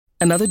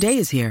Another day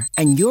is here,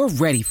 and you're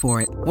ready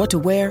for it. What to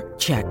wear?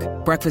 Check.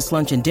 Breakfast,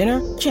 lunch, and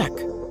dinner? Check.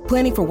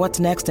 Planning for what's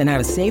next and how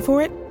to save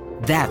for it?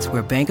 That's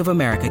where Bank of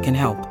America can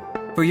help.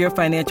 For your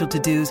financial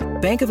to-dos,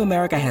 Bank of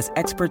America has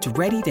experts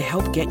ready to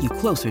help get you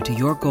closer to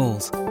your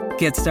goals.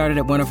 Get started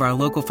at one of our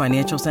local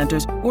financial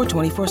centers or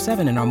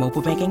 24/7 in our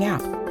mobile banking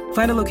app.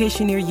 Find a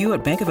location near you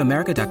at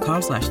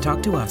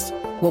bankofamerica.com/talktous.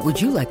 What would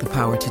you like the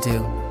power to do?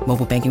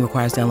 Mobile banking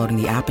requires downloading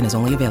the app and is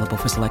only available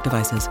for select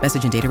devices.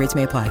 Message and data rates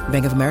may apply.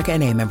 Bank of America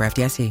N.A., member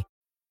FDIC.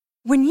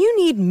 When you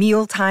need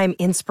mealtime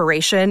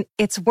inspiration,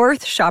 it's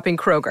worth shopping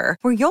Kroger,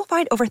 where you'll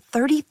find over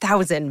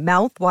 30,000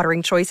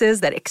 mouth-watering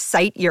choices that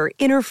excite your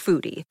inner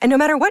foodie. And no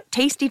matter what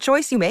tasty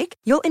choice you make,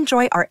 you'll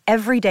enjoy our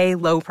everyday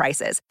low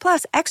prices,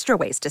 plus extra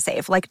ways to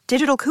save, like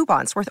digital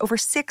coupons worth over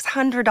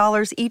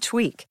 $600 each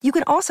week. You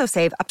can also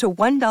save up to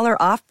 $1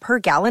 off per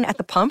gallon at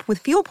the pump with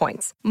fuel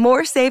points.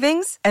 More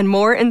savings and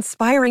more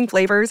inspiring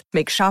flavors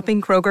make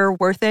shopping Kroger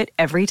worth it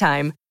every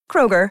time.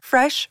 Kroger,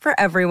 fresh for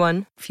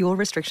everyone. Fuel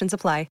restrictions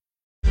apply.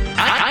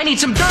 I need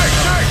some dirt.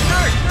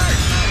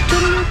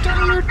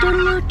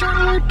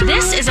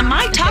 This is a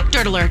My Talk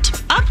Dirt Alert.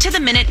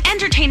 Up-to-the-minute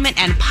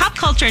entertainment and pop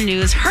culture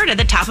news heard at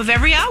the top of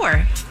every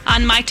hour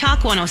on My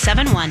Talk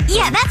 107.1.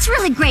 Yeah, that's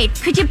really great.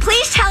 Could you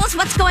please tell us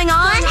what's going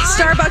on?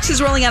 Starbucks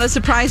is rolling out a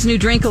surprise new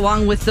drink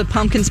along with the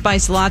pumpkin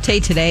spice latte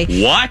today.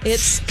 What?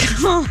 It's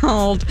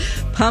called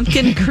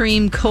Pumpkin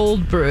Cream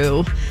Cold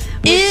Brew.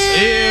 Ew!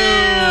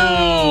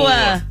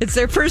 It's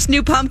their first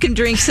new pumpkin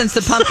drink since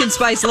the pumpkin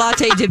spice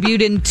latte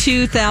debuted in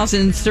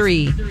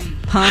 2003.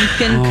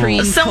 Pumpkin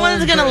cream.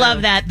 Someone's going to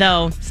love that,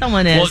 though.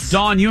 Someone is. Well,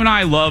 Dawn, you and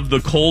I love the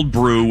cold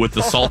brew with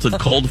the salted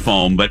cold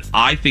foam, but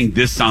I think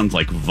this sounds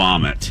like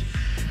vomit.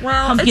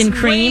 Well, pumpkin it's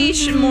cream?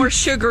 way more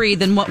sugary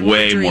than what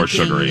we're drinking. Way more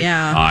sugary.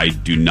 Yeah. I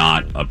do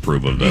not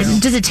approve of this.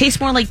 Does it taste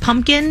more like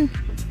pumpkin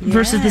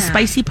versus the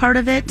spicy part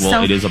of it?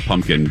 Well, it is a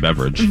pumpkin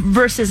beverage.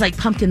 Versus like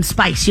pumpkin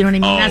spice, you know what I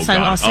mean? Oh, That's like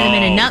God. all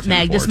cinnamon and Oh,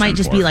 nutmeg. This might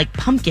just be 10-4. like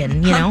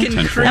pumpkin, you Pumpkin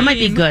know? cream. That might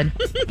be good.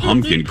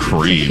 Pumpkin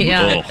cream.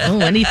 Yeah. Ugh. Oh,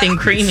 anything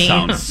creamy.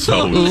 Sounds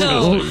so No.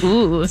 disgusting.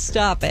 Ooh.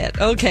 Stop it.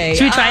 Okay.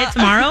 Should we try it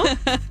tomorrow?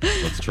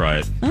 Let's try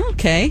it.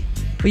 Okay.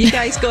 Well, you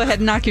guys go ahead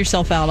and knock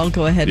yourself out. I'll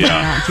go ahead and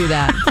not do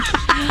that.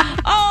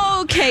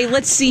 Okay,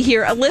 let's see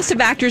here. A list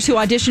of actors who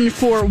auditioned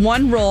for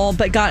one role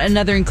but got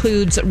another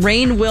includes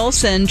Rainn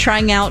Wilson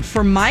trying out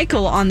for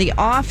Michael on The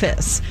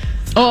Office.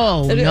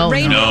 Oh, no.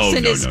 Rainn no.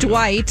 Wilson is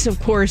Dwight. Of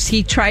course,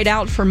 he tried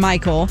out for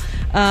Michael.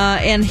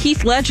 And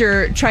Heath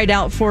Ledger tried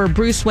out for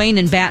Bruce Wayne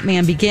in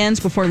Batman Begins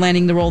before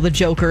landing the role of the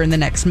Joker in the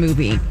next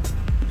movie.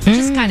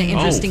 Just kind of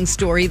interesting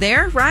story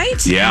there,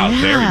 right? Yeah,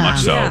 very much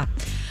so. Yeah.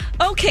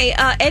 Okay,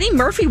 Eddie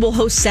Murphy will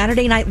host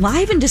Saturday Night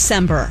Live in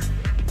December.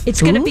 It's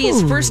going to be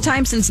his first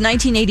time since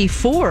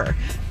 1984.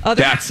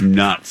 That's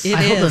nuts.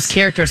 I hope those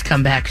characters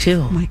come back,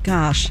 too. Oh, my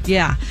gosh.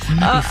 Yeah.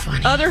 That'd be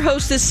funny. Other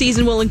hosts this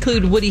season will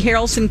include Woody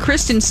Harrelson,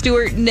 Kristen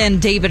Stewart,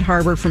 and David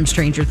Harbour from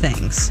Stranger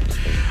Things.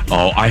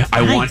 Oh,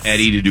 I want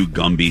Eddie to do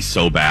Gumby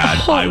so bad.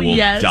 Oh, I will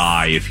yes.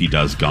 die if he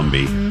does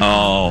Gumby.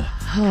 Oh,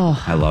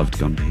 I loved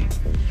Gumby.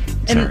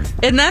 Sorry.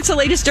 And that's the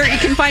latest dirt. You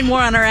can find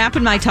more on our app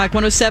and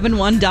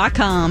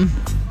mytalk1071.com.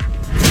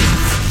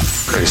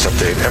 Greatest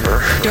update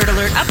ever. Dirt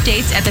Alert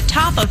updates at the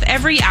top of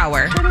every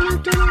hour.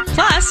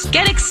 Plus,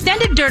 get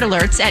extended Dirt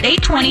Alerts at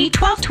 8:20,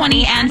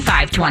 12:20, and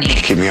 5:20.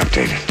 Keep me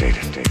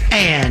updated.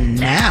 And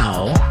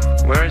now,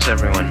 Where is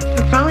everyone?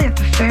 They're probably at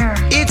the fair.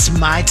 it's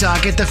My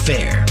Talk at the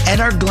Fair at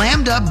our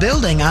glammed up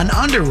building on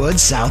Underwood,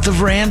 south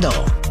of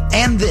Randall.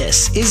 And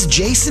this is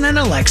Jason and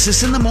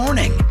Alexis in the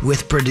morning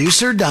with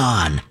producer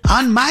Don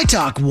on My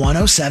Talk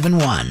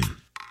 107.1.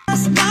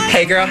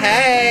 Hey, girl,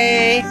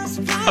 hey.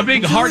 A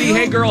big hearty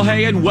hey girl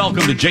hey, and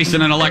welcome to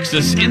Jason and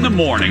Alexis in the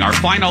morning, our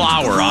final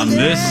hour on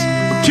this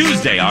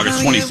Tuesday,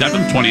 August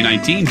 27th,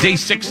 2019, day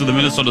 6 of the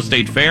Minnesota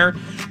State Fair.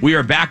 We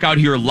are back out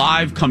here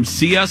live. Come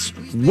see us.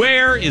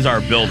 Where is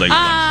our building?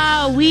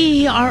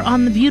 We are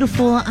on the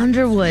beautiful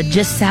Underwood,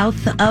 just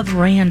south of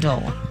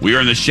Randall. We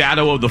are in the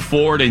shadow of the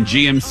Ford and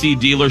GMC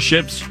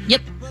dealerships.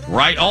 Yep.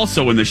 Right,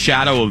 also in the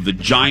shadow of the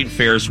giant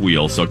Ferris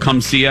wheel. So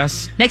come see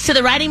us. Next to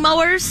the riding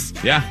mowers.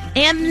 Yeah.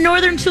 And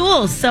Northern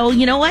Tools. So,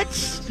 you know what?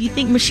 You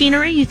think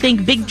machinery? You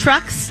think big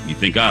trucks? You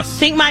think us.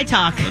 Think My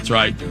Talk. That's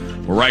right.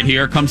 We're right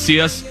here. Come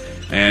see us.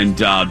 And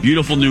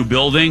beautiful new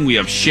building. We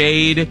have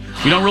shade.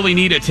 We don't really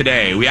need it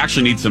today. We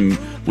actually need some.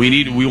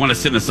 We want to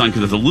sit in the sun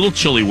because it's a little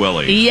chilly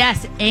willy.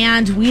 Yes,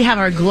 and we have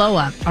our glow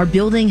up. Our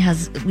building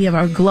we have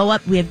our glow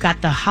up. We have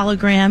got the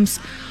holographic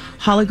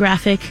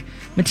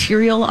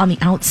material on the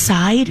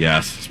outside.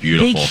 Yes, it's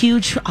beautiful. Big,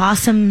 huge,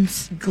 awesome,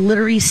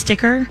 glittery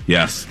sticker.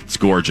 Yes, it's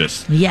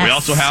gorgeous. Yes. We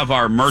also have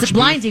our merch It's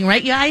blinding,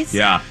 right, you guys?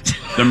 Yeah.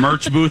 The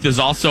merch booth is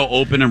also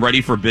open and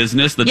ready for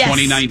business. The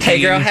 2019 Hey,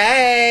 girl,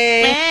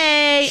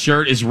 hey.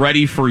 shirt is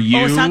ready for you.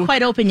 Oh, it's not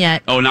quite open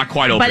yet. Oh, not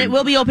quite open. But it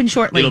will be open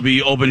shortly. It'll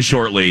be open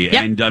shortly.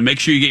 Yep. And make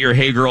sure you get your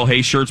Hey Girl,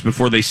 Hey shirts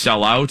before they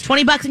sell out.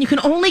 $20, and you can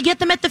only get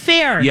them at the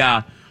fair.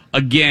 Yeah.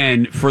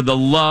 Again, for the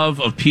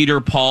love of Peter,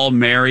 Paul,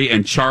 Mary,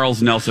 and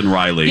Charles Nelson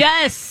Riley.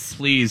 Yes.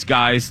 Please,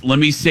 guys, let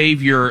me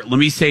save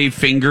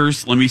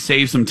fingers. Let me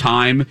save some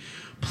time.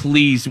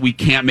 please, we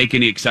can't make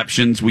any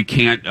exceptions. We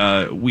can't.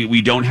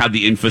 We don't have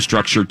the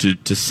infrastructure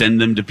to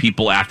send them to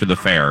people after the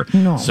fair.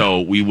 No.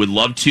 So we would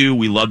love to.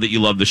 We love that you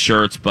love the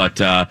shirts, but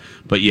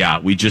yeah,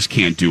 we just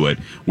can't do it.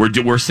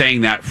 We're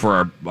saying that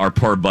for our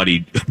poor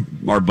buddy,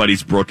 our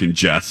buddies Brooke and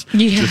Jess,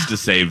 just to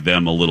save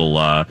them a little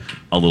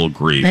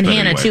grief. And But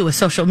Hannah anyway. too with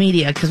social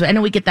media, because I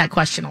know we get that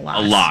question a lot.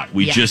 A lot.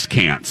 We just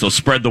can't. So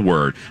spread the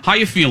word. How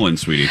you feeling,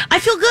 sweetie? I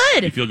feel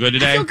good. You feel good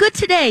today? I feel good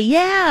today.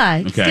 Yeah,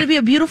 it's Okay. going to be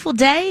a beautiful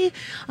day.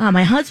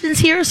 My husband's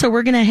here, so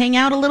we're going to hang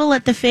out a little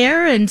at the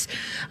fair and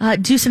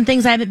do some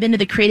things. I haven't been to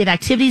the Creative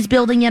Activities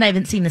building yet. I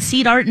haven't seen the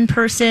seed art in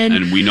person.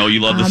 And we know you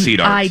love the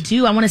seed art. I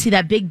do. I want to see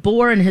that big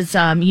boar and his,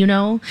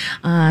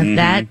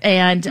 that,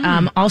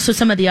 and also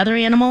some of the other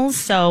animals.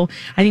 So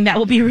I think that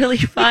will be really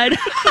fun.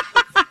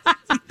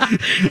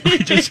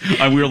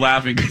 We were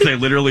laughing because I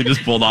literally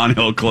just pulled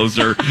Angel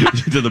closer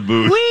to the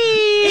booth.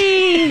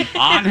 Whee!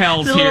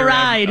 Angel's Little here.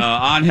 ride.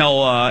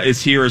 Angel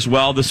is here as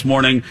well this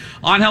morning.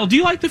 Angel, do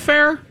you like the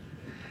fair?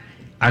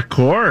 Of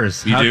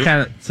course. You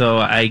do? So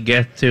I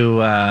get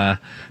to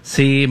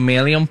see a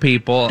million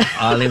people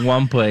all in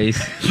one place.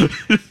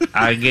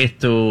 I get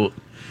to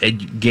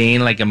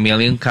gain like 1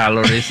 million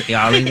calories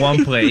all in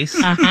one place.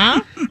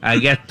 Uh-huh. I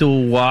get to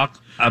walk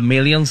 1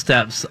 million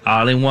steps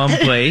all in one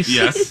place.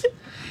 Yes.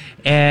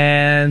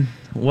 And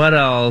what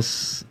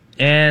else?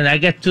 And I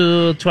get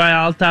to try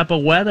all type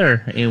of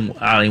weather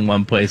all in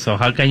one place. So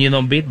how can you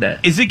not beat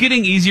that? Is it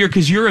getting easier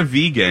because you're a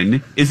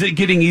vegan? Is it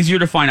getting easier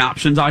to find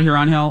options out here,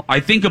 Angel?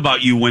 I think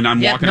about you when I'm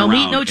walking no around.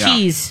 meat, no Yeah.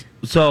 cheese.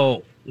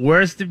 So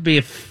where's the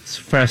beef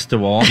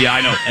festival? Yeah,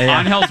 I know.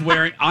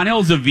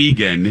 Angel's a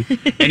vegan,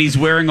 and he's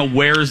wearing a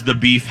 "Where's the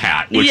Beef"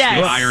 hat, which Yes.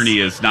 the irony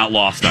is not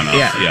lost on us.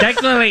 Yeah, Yes.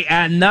 technically,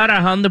 I'm not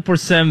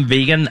 100%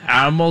 vegan,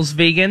 almost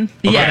vegan,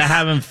 but Yes. I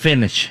haven't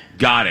finished.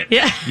 Got it.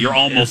 Yeah. You're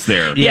almost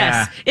there. Yeah.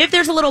 Yes. If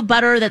there's a little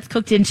butter that's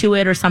cooked into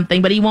it or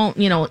something, but he won't,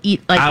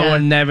 eat like I will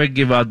never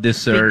give up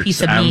desserts.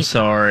 piece of I'm meat.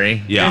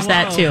 sorry. Yeah. There's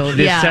that too.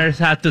 Yeah. Desserts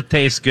have to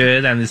taste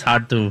good, and it's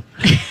hard to.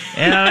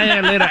 And I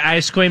like a little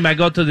ice cream. I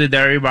go to the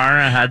dairy bar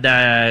and had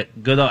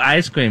that good old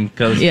ice cream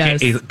because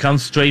Yes. it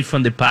comes straight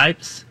from the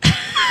pipes.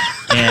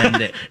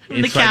 And it's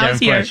The right there cows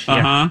here. fresh.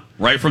 Yeah.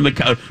 Right from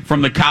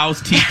the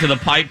cow's teat to the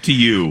pipe to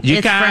you. You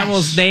It's can fresh.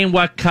 almost name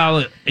what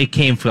cow it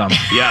came from.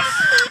 Yes.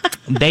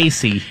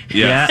 Daisy.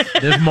 Yes. Yeah.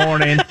 This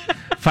morning,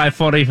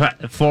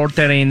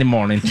 4:30 in the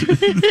morning.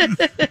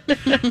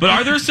 But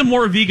are there some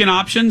more vegan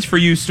options for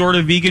you sort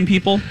of vegan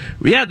people?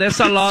 Yeah, there's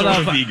a lot Sort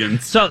of of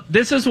vegans. So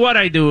this is what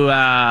I do.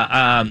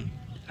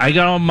 I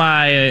got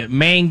my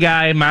main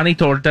guy, Manny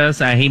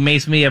Tortas, and he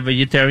makes me a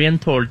vegetarian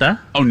torta.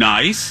 Oh,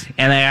 nice.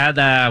 And I add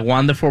a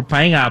wonderful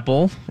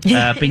pineapple,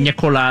 piña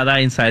colada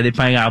inside the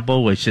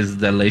pineapple, which is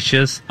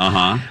delicious.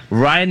 Uh-huh.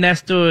 Right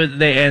next to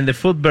the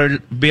food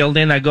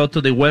building, I go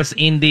to the West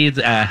Indies,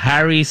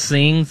 Harry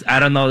Sings. I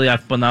don't know if I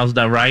pronounced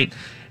that right.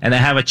 And I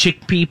have a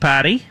chickpea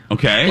patty.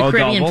 Okay. All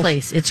Caribbean doubles.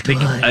 place. It's good.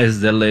 It's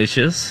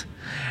delicious.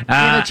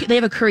 They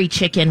have a curry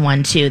chicken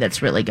one too.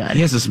 That's really good.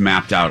 He has this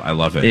mapped out. I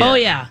love it. Yeah. Oh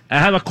yeah. I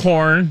have a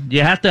corn.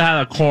 You have to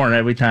have a corn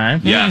every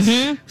time.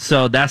 Yes.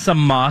 So that's a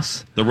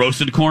must. The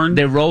roasted corn?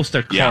 The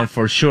roasted corn Yeah.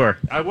 for sure.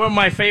 I wore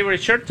my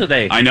favorite shirt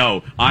today. I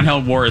know.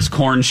 Angel wore his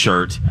corn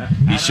shirt.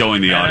 He's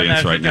showing the I don't know audience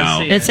if right you can now.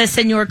 see It says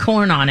Senor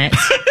Corn on it.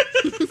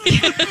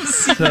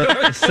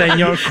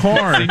 Senor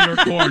Corn. Senior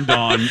corn,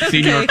 Dawn.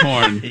 Senior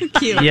corn.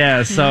 Cute.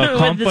 Yeah, so Where's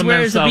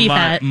compliments the of beef my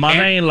at?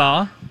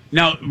 mother-in-law.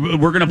 Now,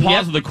 we're going to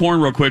pause with the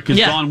corn real quick because,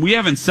 Yeah. Dawn, we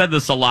haven't said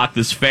this a lot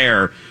this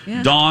fair.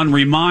 Dawn,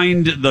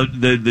 remind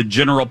the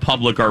general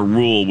public our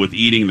rule with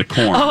eating the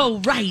corn.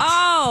 Oh right.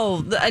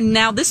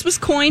 Now this was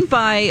coined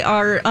by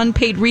our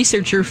unpaid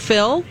researcher,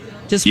 Phil.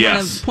 Just want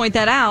Yes. to point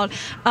that out.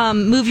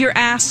 Move your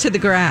ass to the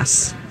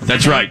grass.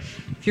 That's right.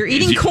 If you're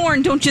eating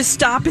corn, don't just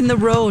stop in the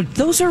road.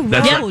 Those are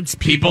That's roads, right.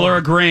 People are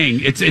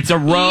agreeing. It's a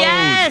road.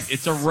 Yes.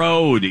 It's a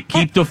road.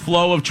 Keep the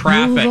flow of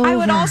traffic. I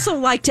would also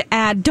like to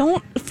add,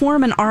 don't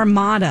form an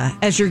armada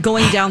as you're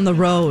going down the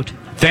road.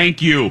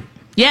 Thank you.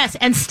 Yes,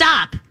 and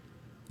stop.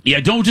 Yeah,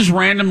 don't just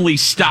randomly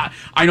stop.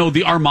 I know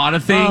the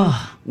Armada thing.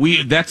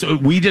 We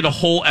did a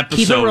whole episode.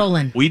 Keep it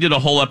rolling. We did a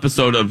whole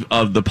episode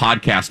of the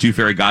podcast Two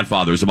Fairy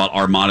Godfathers about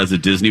Armadas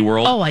at Disney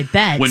World. Oh, I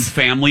bet. When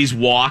families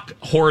walk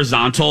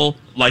horizontal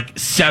like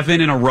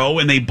 7 in a row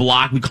and they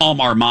block, we call them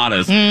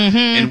Armadas. Mm-hmm.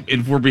 And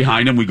if we're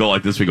behind them, we go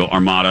like this. We go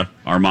Armada,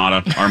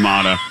 Armada,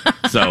 Armada.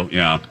 So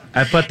yeah,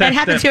 I put That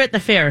happens here at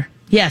the fair.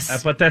 Yes. I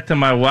put that to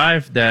my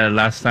wife the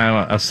last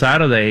time, a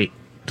Saturday.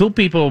 2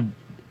 people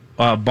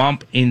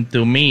bumped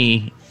into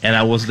me, and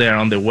I was there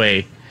on the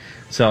way.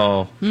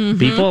 So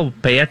people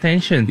pay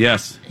attention.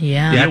 yes,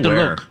 Yeah. You have to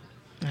Beware. look.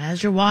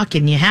 As you're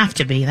walking, you have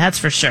to be. That's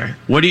for sure.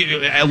 What do you,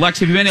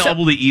 Alexa? Have you been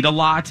able to eat a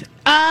lot?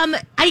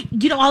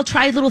 I'll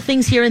try little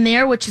things here and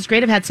there, which is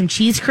great. I've had some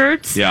cheese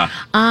curds. Yeah.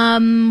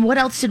 What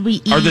else did we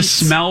eat? Are the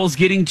smells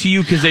getting to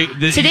you? Because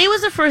Today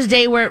was the first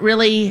day where it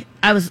really,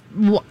 I was,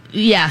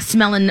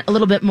 smelling a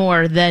little bit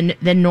more than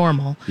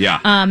normal. Yeah.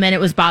 And it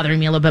was bothering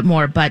me a little bit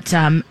more. But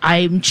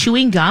I'm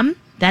chewing gum.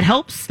 That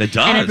helps. That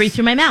does. And I breathe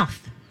through my mouth.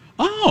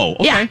 Oh,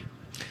 okay. Yeah.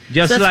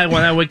 Just like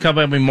when I wake up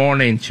every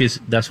morning,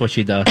 that's what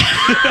she does. She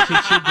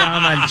sits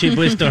down and she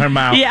puts to her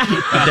mouth. Yeah.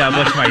 Until I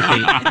brush my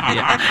teeth.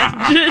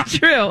 Yeah.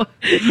 True.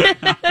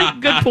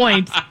 Good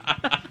point.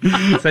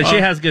 So she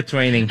has good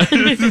training.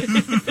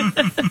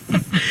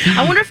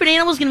 I wonder if an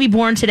animal's going to be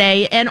born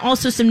today, and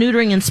also some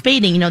neutering and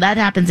spading. That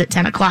happens at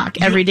 10 o'clock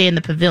every day in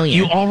the pavilion.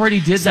 You already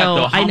did that,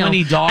 though. How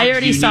many dogs? I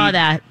already saw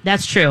that.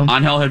 That's true.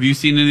 Angel, have you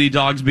seen any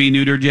dogs be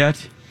neutered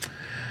yet?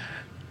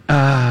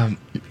 I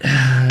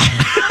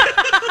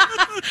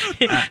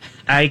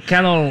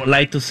kind of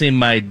like to see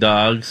my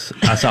dogs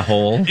as a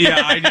whole.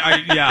 Yeah,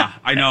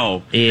 I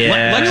know.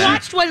 Yeah. We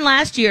watched one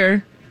last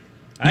year.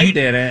 I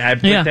didn't. I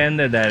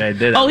pretended that I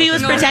did. Oh, he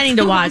was pretending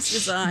to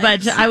watch,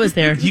 but I was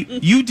there.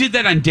 You did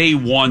that on day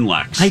one,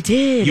 Lex. I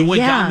did. You went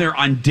down there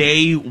on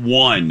day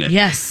one.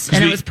 Yes,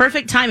 and it was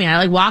perfect timing.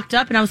 I walked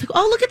up and I was like,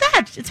 "Oh, look at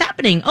that! It's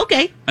happening."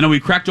 Okay. I know we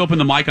cracked open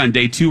the mic on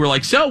day 2. We're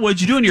like, "So, what'd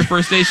you do on your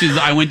first day?" She says,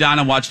 "I went down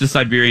and watched a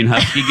Siberian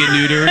Husky get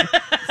neutered."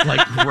 It's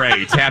like,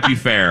 great, happy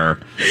fair.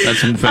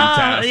 That's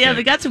fantastic. Yeah,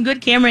 they got some good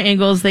camera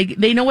angles.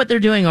 They know what they're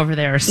doing over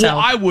there. So well,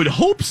 I would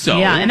hope so.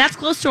 Yeah, and that's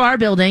close to our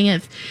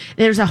building.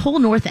 There's a whole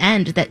north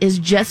end that is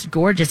just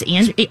gorgeous.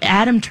 And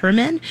Adam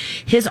Turman,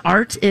 his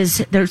art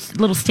is there's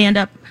little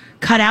stand-up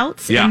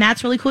cutouts, and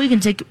that's really cool. You can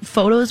take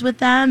photos with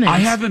them. I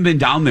haven't been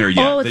down there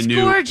yet. Oh, it's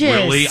gorgeous.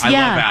 Really, I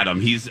love Adam.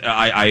 He's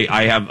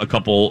I have a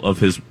couple of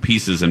his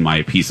pieces in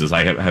my pieces.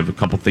 I have a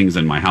couple things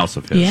in my house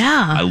of his.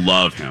 Yeah, I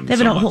love him. They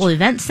have a whole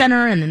event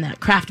center, and then that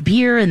craft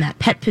beer and that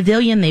pet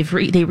pavilion. They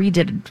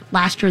redid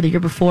last year, the year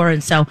before,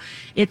 and so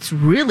it's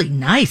really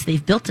nice.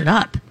 They've built it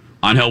up.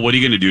 Angel, what are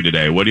you going to do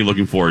today? What are you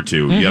looking forward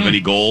to? You have any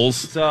goals?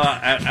 So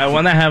I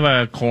want to have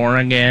a corn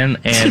again,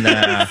 and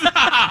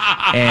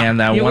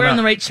you're wearing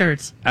the right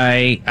shirts.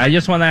 I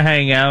just want to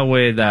hang out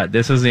with.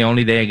 This is the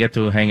only day I get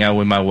to hang out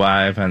with my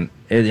wife, and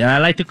I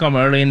like to come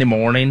early in the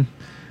morning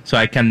so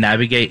I can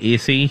navigate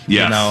easy.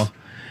 Yes.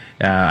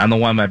 I don't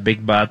want my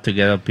big butt to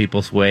get up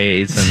people's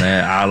ways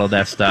and all of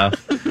that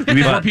stuff.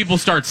 Before people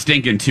start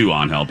stinking too,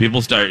 Angel.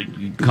 People start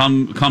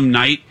come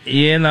night.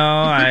 You get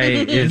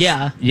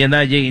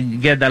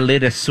that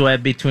little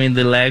sweat between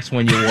the legs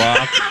when you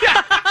walk.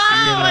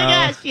 Oh my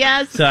gosh,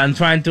 yes. So I'm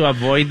trying to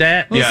avoid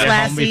that. Get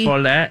home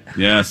before that.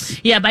 Yes.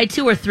 Yeah, by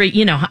 2 or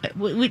 3,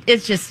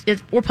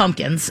 we're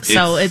pumpkins,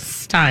 so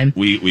it's time.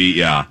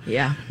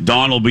 Yeah.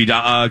 Dawn will be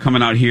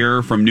coming out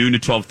here from noon to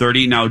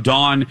 12:30. Now,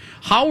 Dawn,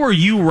 how are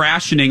you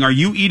rationing? Are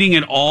you eating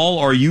it all,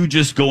 or are you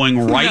just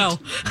going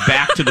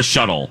back to the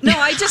shuttle? No,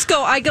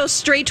 I go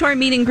straight to our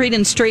meet and greet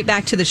and straight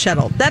back to the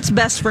shuttle. That's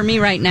best for me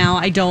right now.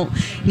 I don't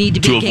need to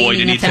be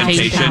avoid any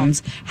temptation.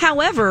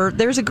 However,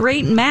 there's a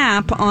great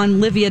map on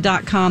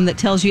Livia.com that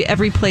tells you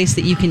every place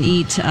that you can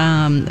eat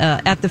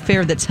at the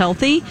fair that's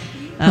healthy.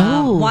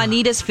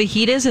 Juanita's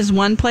Fajitas is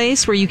one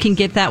place where you can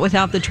get that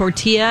without the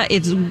tortilla.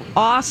 It's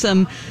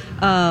awesome.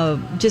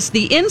 Just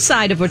the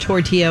inside of a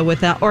tortilla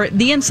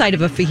the inside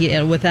of a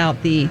fajita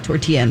without the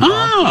tortilla involved.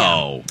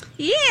 Oh.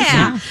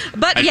 Yeah.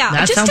 But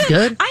that sounds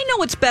good. I know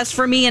what's best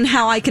for me and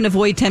how I can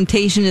avoid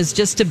temptation is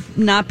just to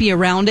not be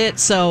around it.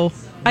 So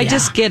I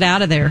just get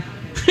out of there.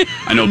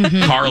 I know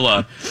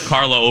Carla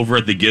over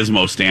at the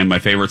Gizmo stand, my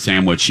favorite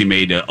sandwich, she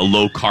made a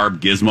low-carb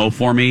Gizmo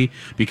for me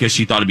because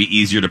she thought it'd be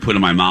easier to put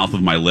in my mouth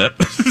with my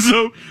lip.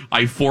 So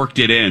I forked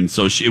it in.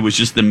 So it was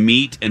just the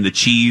meat and the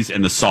cheese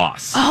and the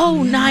sauce.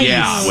 Oh, nice.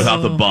 Yeah,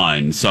 without the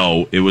bun.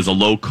 So it was a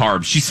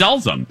low-carb. She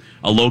sells them.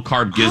 A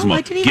low-carb Gizmo.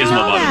 I didn't even Gizmo, know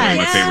by the way, that.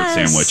 my favorite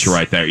sandwich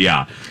right there.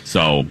 Yeah.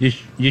 So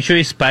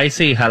usually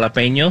spicy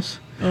jalapenos.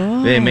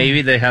 Oh.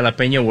 Maybe the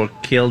jalapeno will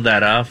kill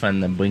that off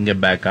and then bring it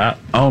back up.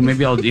 Oh,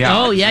 maybe I'll. Yeah.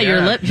 Oh, yeah, your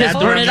lip just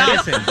burn it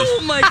off.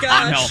 Oh my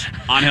gosh!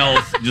 Angel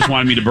just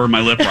wanted me to burn my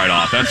lip right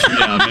off. That's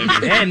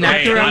maybe. Yeah,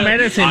 natural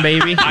medicine,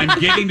 baby. I'm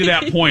getting to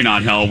that point,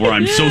 Angel, where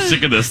I'm so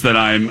sick of this that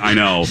I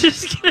know.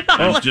 Just get it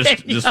off.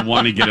 Just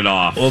want to get it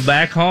off. Well,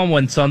 back home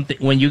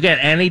when you get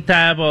any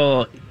type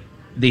of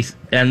this,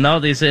 and now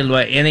this is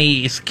like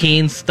any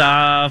skin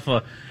stuff.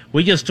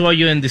 We just throw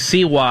you in the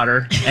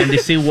seawater, and the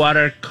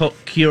seawater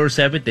cures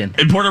everything.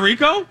 In Puerto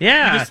Rico?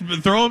 Yeah. You just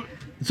throw them.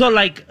 So,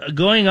 like,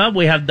 growing up,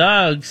 we have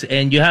dogs,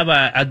 and you have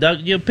a dog.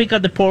 You pick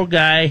up the poor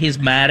guy, he's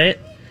matted.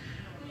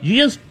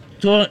 You just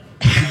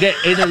get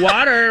in the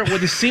water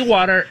with the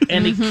seawater,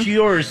 and it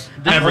cures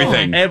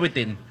everything.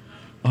 Everything.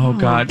 Oh,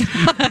 God.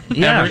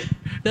 Yeah.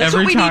 That's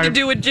what we need to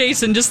do with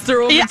Jason. Just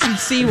throw him in some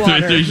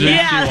seawater. You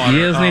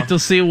just need to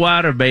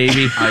seawater,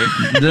 baby.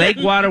 Lake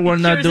water will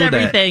not do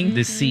everything. that.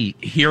 The sea.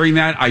 Hearing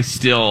that, I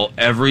still,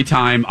 every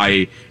time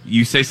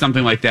you say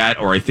something like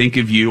that, or I think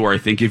of you, or I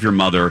think of your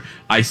mother,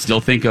 I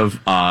still think of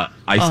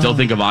still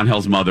think of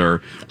Angel's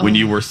mother when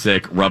you were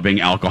sick,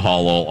 rubbing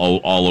alcohol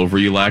all over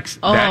you, Lex.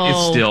 That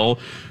is still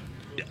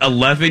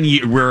 11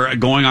 years. We're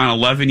going on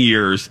 11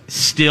 years.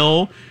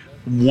 Still,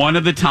 one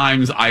of the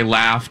times I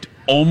laughed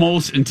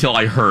almost until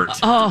I hurt.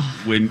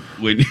 When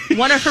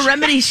one of her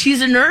remedies,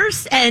 she's a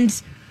nurse, and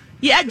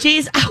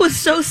Jace, I was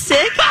so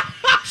sick.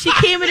 She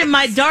came into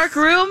my dark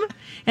room,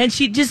 And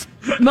she just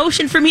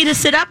motioned for me to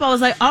sit up. I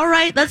was like, all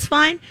right, that's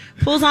fine.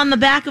 Pulls on the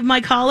back of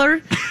my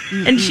collar,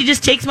 and she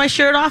just takes my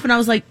shirt off. And I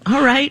was like,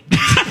 all right,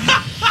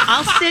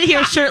 I'll sit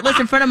here shirtless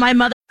in front of my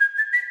mother.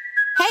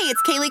 Hey,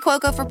 it's Kaylee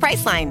Cuoco for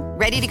Priceline.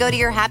 Ready to go to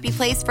your happy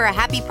place for a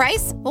happy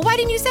price? Well, why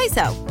didn't you say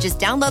so? Just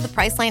download the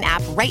Priceline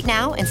app right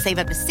now and save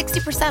up to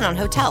 60% on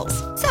hotels.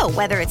 So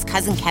whether it's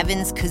Cousin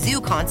Kevin's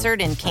Kazoo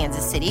Concert in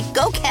Kansas City,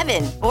 go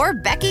Kevin, or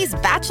Becky's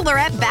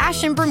Bachelorette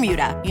Bash in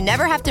Bermuda, you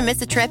never have to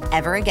miss a trip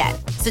ever again.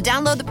 So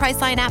download the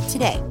Priceline app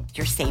today.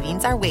 Your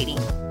savings are waiting.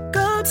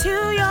 Go to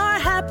your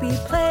happy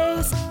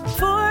place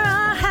for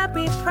a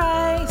happy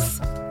price.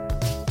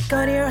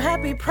 Go to your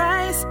happy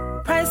price,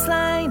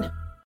 Priceline.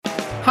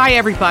 Hi,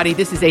 everybody.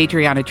 This is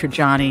Adriana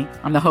Trajani.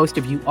 I'm the host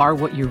of You Are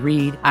What You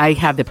Read. I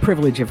have the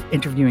privilege of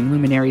interviewing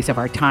luminaries of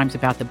our times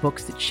about the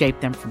books that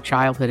shaped them from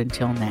childhood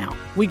until now.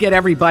 We get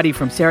everybody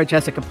from Sarah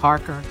Jessica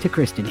Parker to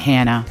Kristen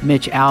Hanna,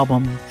 Mitch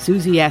Albom,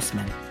 Susie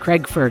Essman,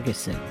 Craig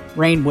Ferguson,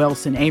 Rainn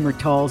Wilson, Amor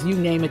Tolls, you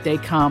name it, they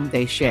come,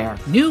 they share.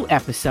 New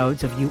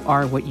episodes of You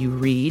Are What You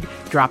Read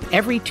drop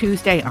every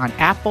Tuesday on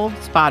Apple,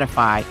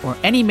 Spotify, or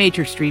any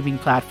major streaming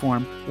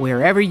platform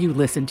wherever you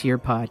listen to your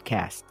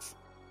podcasts.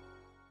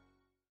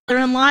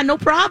 In-law, no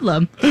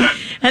problem.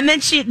 And then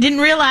she didn't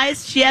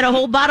realize she had a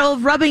whole bottle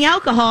of rubbing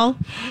alcohol.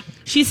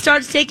 She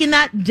starts taking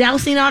that,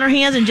 dousing on her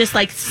hands, and just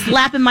like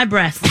slapping my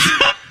breasts.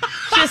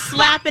 Just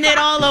slapping it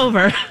all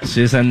over.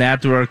 She's a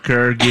natural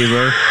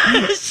caregiver.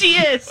 She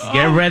is.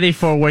 Get ready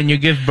for when you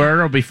give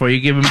birth or before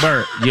you give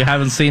birth. You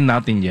haven't seen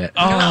nothing yet.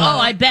 Oh,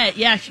 I bet.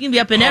 Yeah, she can be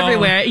up and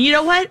everywhere. And you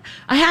know what?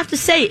 I have to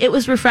say, it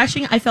was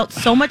refreshing. I felt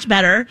so much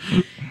better.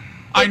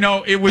 I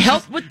know it was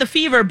helped with the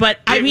fever, but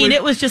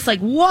it was just like,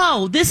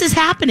 whoa, this is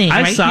happening.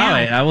 I saw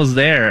it. I was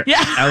there.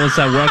 Yeah. I was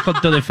welcome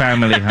to the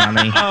family,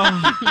 honey.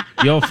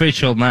 You're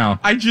official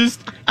now. And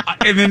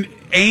then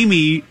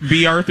Amy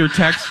B. Arthur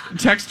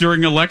text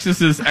during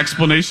Alexis's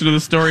explanation of the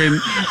story,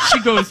 and she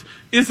goes,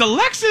 "Is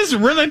Alexis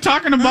really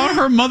talking about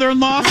her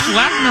mother-in-law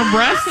slapping her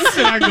breasts?"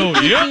 And I go,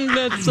 "Yep."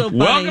 That's so funny.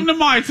 Welcome to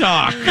my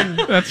talk.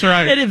 That's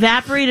right. It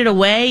evaporated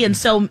away, and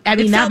so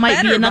that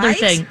might be another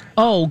thing.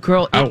 Oh,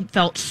 girl, it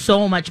felt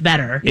so much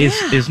better.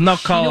 It's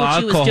not called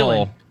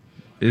alcohol.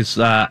 It's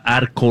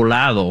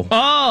alcoholado.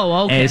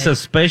 Oh, okay. And it's a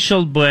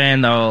special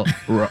blend of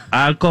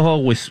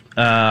alcohol with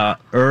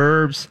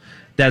herbs.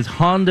 That's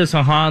hundreds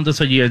and hundreds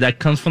of years. That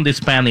comes from the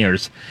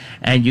Spaniards,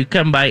 and you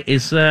can buy.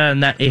 It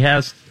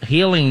has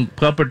healing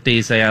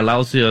properties. It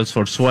allows you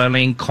for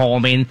swelling,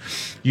 calming.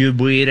 You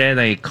breathe it, and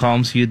it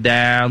calms you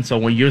down. So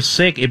when you're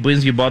sick, it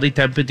brings your body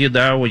temperature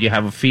down. When you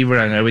have a fever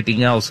and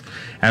everything else,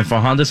 and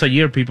for hundreds of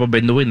years, people have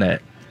been doing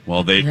that.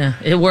 Well,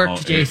 it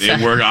worked,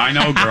 Jason. It worked. I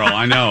know, girl.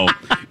 I know.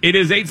 It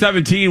is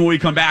 8:17. When we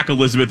come back,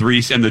 Elizabeth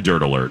Reese and the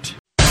Dirt Alert.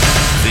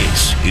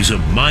 This is a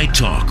My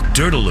Talk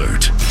Dirt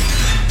Alert.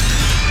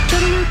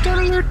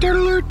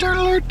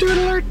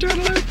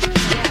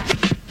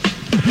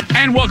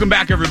 And welcome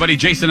back, everybody.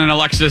 Jason and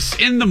Alexis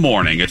in the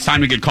morning. It's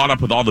time to get caught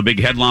up with all the big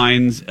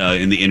headlines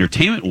in the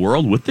entertainment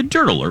world with the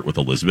Dirt Alert with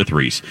Elizabeth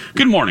Reese.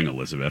 Good morning,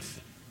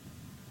 Elizabeth.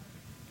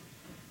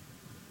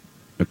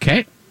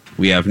 Okay.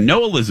 We have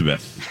no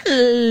Elizabeth.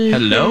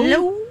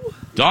 Hello?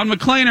 Dawn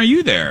McClain, are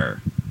you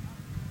there?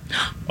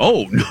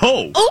 Oh,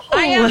 no. Oh,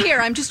 I am here.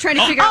 I'm just trying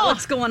to figure out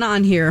what's going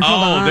on here.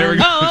 Hold on. There we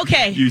go. Oh,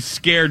 okay. You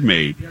scared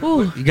me.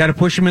 Ooh. You got to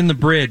push him in the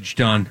bridge,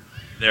 Dawn.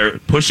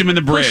 Push him in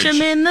the bridge. Push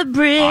him in the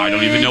bridge. I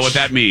don't even know what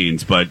that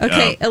means, but...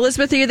 Okay,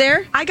 Elizabeth, are you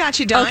there? I got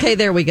you, Dawn. Okay,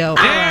 there we go.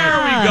 There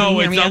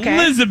we go. It's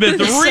Elizabeth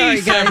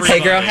Reese, everybody. Hey,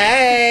 girl,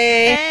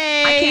 hey.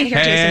 I can't hear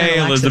Jason and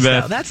Alexis,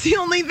 Elizabeth. though. That's the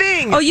only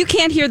thing. Oh, you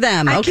can't hear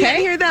them. I Okay. can't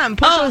hear them.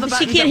 Push all the buttons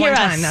she can't at hear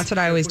one us. time. That's what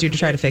I always do to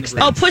try to fix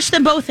things. Oh, push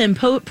them both in.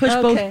 Push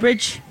both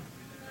bridge.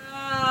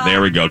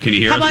 There we go. Can you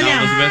hear us now,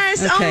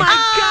 Elizabeth? Yes. Oh,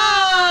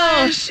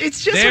 my gosh.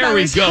 It's just There what I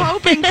we was go.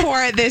 hoping for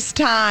at this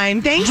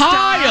time. Thanks,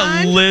 Hi,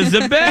 Dawn.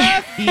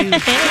 Elizabeth.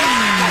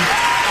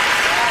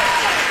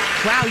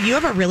 Wow, you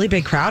have a really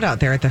big crowd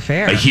out there at the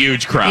fair. A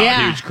huge crowd.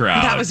 Yeah. Huge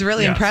crowd. That was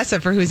really Yes.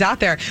 impressive for who's out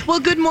there.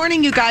 Well, good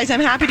morning, you guys. I'm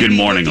happy to Good be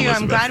morning, with you.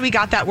 Elizabeth. I'm glad we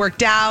got that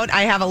worked out.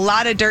 I have a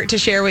lot of dirt to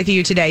share with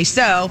you today.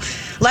 So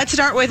let's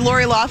start with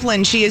Lori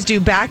Loughlin. She is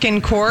due back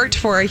in court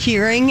for a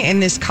hearing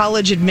in this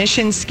college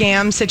admission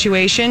scam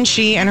situation.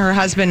 She and her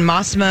husband,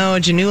 Massimo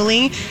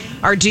Giannulli,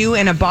 are due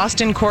in a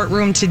Boston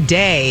courtroom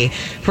today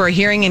for a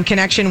hearing in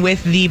connection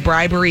with the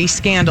bribery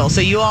scandal.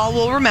 So you all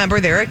will remember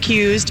they're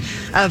accused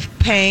of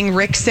paying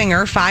Rick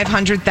Singer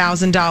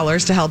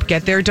 $500,000 to help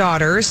get their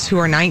daughters, who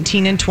are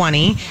 19 and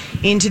 20,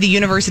 into the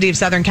University of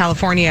Southern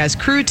California as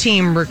crew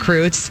team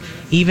recruits,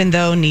 even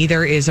though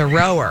neither is a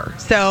rower.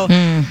 So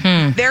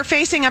they're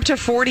facing up to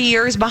 40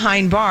 years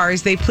behind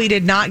bars. They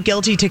pleaded not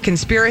guilty to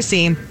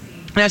conspiracy.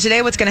 Now,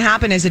 today what's going to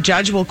happen is a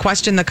judge will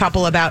question the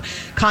couple about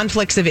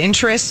conflicts of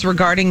interest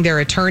regarding their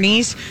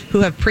attorneys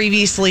who have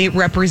previously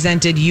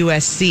represented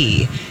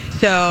USC.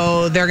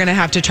 So they're going to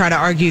have to try to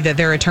argue that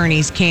their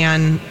attorneys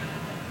can,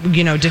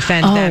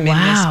 defend them in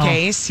this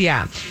case.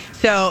 Yeah.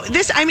 So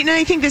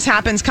I think this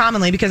happens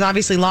commonly because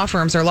obviously law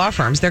firms are law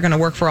firms. They're going to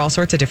work for all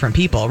sorts of different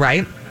people,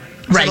 right?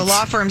 Right. So the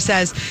law firm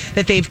says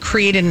that they've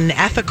created an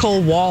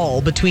ethical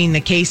wall between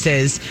the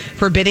cases,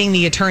 forbidding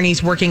the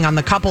attorneys working on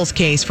the couple's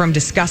case from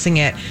discussing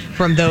it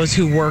from those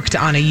who worked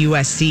on a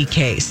USC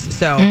case.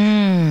 So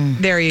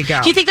there you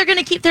go. Do you think they're going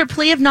to keep their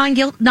plea of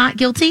not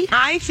guilty?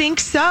 I think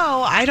so.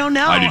 I don't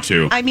know. I do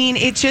too. I mean,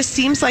 it just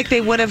seems like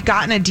they would have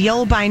gotten a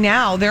deal by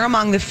now. They're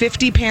among the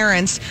 50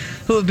 parents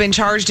who have been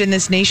charged in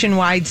this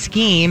nationwide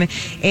scheme.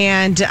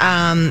 And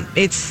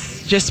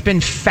it's just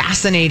been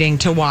fascinating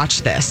to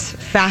watch this.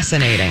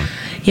 Fascinating.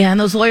 Yeah, and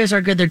those lawyers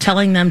are good. They're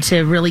telling them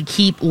to really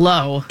keep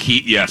low.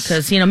 Yes.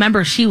 Because,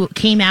 remember, she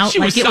came out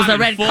like it was a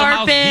red Full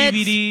carpet. House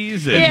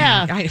DVDs.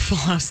 And Full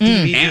House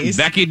DVDs. Aunt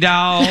Becky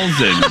dolls.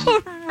 And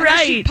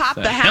right. She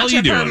popped the hatch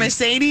of her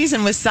Mercedes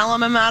and was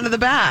selling them out of the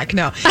back.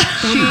 No.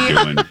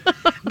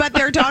 But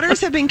their daughters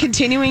have been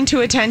continuing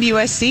to attend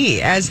USC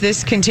as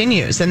this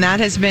continues. And that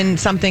has been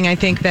something I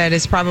think that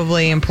is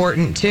probably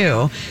important,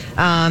 too.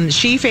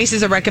 She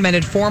faces a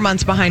recommended 4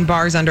 months behind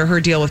bars under her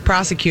deal with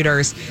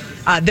prosecutors.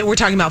 That we're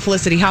talking about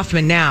Felicity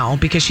Huffman now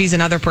because she's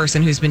another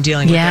person who's been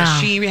dealing with this.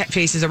 She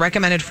faces a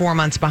recommended 4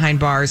 months behind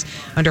bars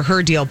under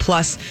her deal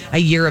plus a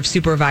year of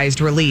supervised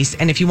release.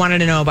 And if you wanted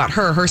to know about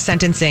her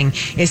sentencing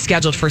is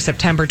scheduled for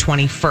September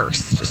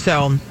 21st.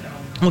 So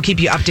we'll keep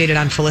you updated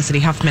on Felicity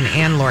Huffman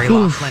and Lori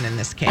Loughlin in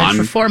this case. And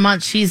for 4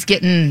 months, she's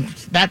getting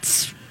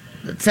that's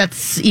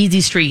easy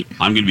street.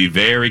 I'm going to be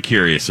very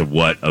curious of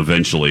what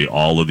eventually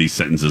all of these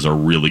sentences are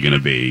really going to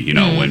be,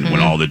 when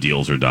all the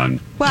deals are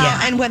done. Well,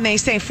 and when they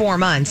say 4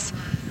 months,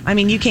 I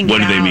mean, you can get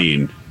What do they out,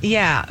 mean?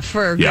 Yeah,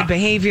 for good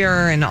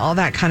behavior and all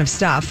that kind of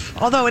stuff.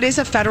 Although it is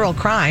a federal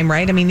crime,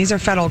 right? I mean, these are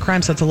federal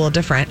crimes, so it's a little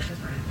different.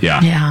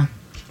 Yeah.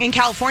 In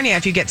California,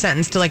 if you get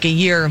sentenced to like a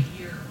year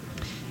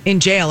in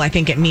jail, I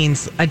think it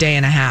means a day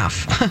and a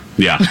half.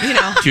 Yeah.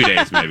 2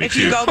 days maybe. If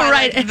you go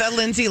by the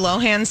Lindsay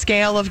Lohan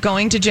scale of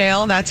going to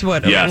jail, that's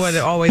what it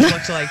always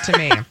looked like to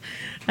me.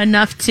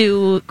 Enough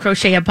to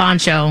crochet a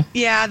poncho.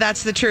 Yeah,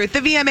 that's the truth. The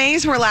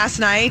VMAs were last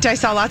night. I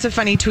saw lots of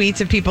funny tweets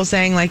of people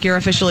saying, like, you're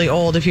officially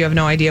old if you have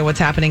no idea what's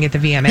happening at the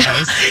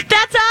VMAs.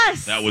 That's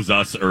us. That was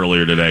us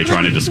earlier today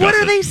trying to discuss What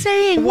are they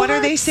saying? What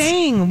are they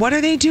saying? What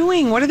are they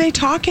doing? What are they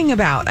talking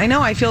about? I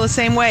know, I feel the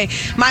same way.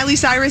 Miley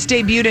Cyrus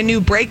debuted a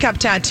new breakup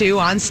tattoo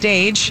on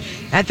stage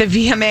at the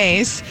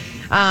VMAs.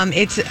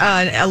 It's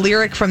a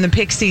lyric from the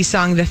Pixies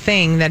song The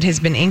Thing that has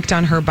been inked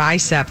on her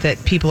bicep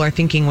that people are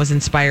thinking was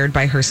inspired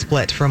by her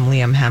split from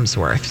Liam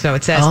Hemsworth. So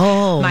it says,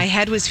 my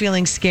head was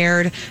feeling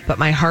scared, but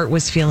my heart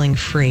was feeling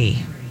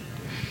free.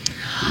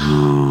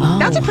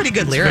 That's a pretty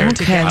good lyric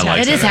to get.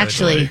 It is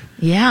actually.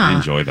 Yeah. I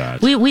enjoy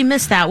that. We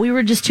missed that. We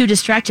were just too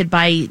distracted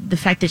by the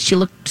fact that she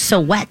looked so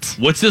wet.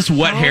 What's this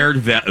wet-haired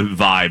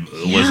vibe,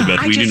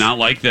 Elizabeth? We do not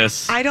like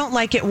this. I don't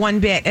like it one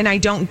bit, and I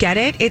don't get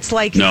it. It's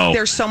like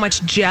there's so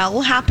much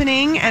gel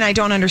happening, and I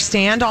don't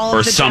understand all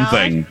of the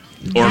something.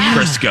 gel. Or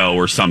Crisco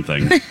or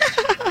something.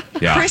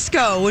 Yeah.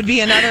 Crisco would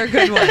be another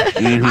good one.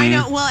 Mm-hmm. I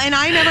know. Well, and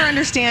I never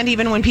understand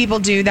even when people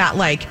do that,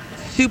 like,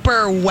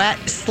 super wet,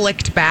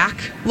 slicked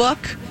back look.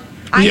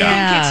 I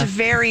think it's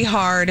very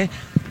hard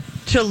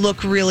to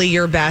look really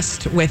your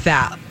best with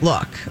that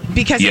look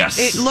because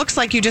it looks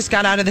like you just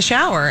got out of the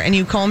shower and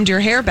you combed your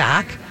hair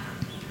back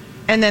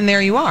and then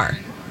there you are.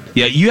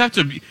 Yeah, you have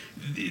to.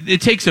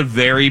 It takes a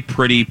very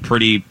pretty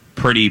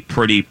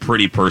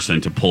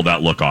person to pull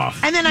that look off.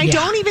 And then I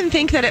don't even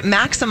think that it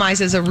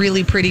maximizes a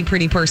really pretty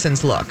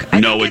person's look.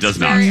 No, it does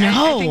not.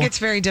 I think it's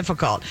very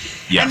difficult.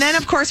 Yes. And then,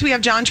 of course, we have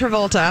John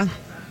Travolta.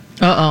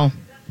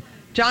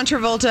 John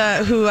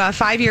Travolta, who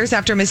 5 years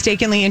after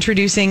mistakenly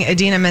introducing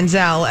Idina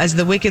Menzel as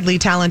the wickedly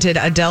talented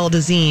Adele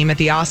Dazeem at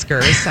the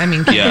Oscars. I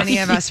mean, can any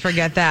of us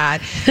forget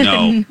that?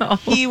 No.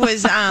 He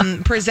was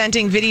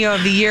presenting Video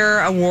of the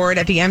Year award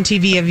at the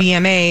MTV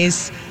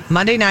VMAs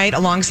Monday night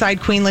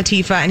alongside Queen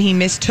Latifah, and he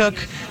mistook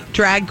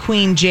drag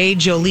queen Jade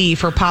Jolie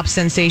for pop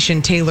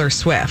sensation Taylor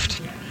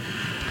Swift.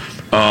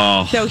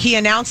 So he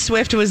announced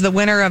Swift was the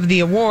winner of the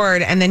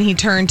award, and then he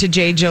turned to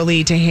Jade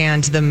Jolie to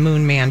hand the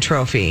Moon Man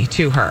trophy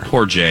to her.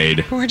 Poor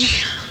Jade. Poor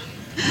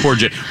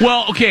Jade.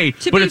 Well, okay,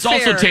 but it's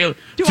also Taylor.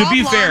 Do all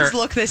blondes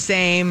look the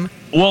same?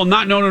 Well,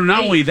 not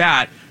only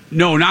that.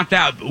 No, not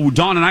that.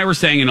 Dawn and I were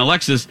saying in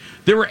Alexis,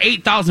 there were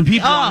 8,000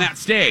 people on that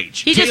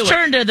stage. He just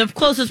turned to the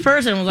closest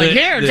person and was like,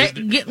 let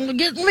me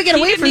get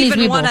away from these people. He didn't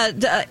even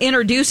want to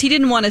introduce. He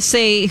didn't want to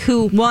say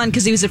who won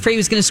because he was afraid he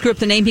was going to screw up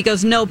the name. He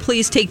goes, no,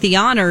 please take the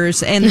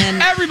honors. And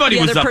then everybody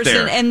the was other up person,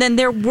 there. And then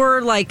there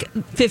were like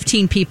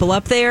 15 people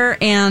up there,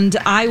 and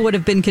I would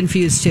have been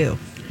confused too.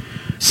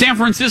 San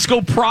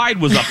Francisco Pride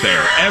was up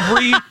there.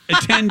 Every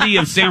attendee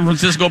of San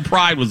Francisco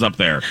Pride was up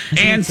there.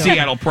 And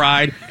Seattle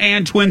Pride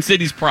and Twin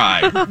Cities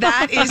Pride.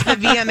 That is the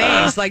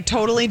VMAs, like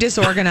totally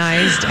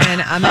disorganized and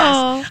a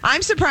mess.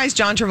 I'm surprised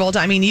John Travolta,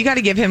 I mean, you got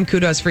to give him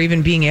kudos for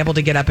even being able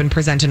to get up and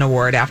present an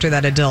award after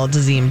that Adele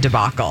Dazeem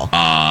debacle.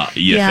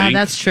 You think?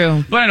 That's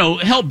true. But I know,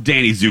 help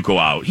Danny Zuko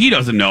out. He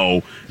doesn't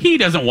know. He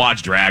doesn't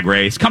watch Drag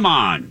Race. Come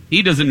on.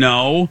 He doesn't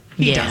know.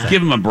 He doesn't.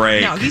 Give him a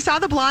break. No, he saw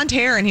the blonde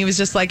hair and he was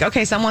just like,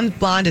 okay, someone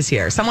blonde is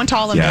here. Someone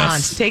tall and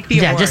blonde. Take the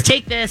award. Just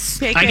take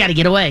this. I got to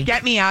get away.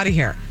 Get me out of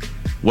here.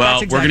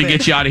 Well, we're going to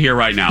get you out of here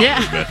right now,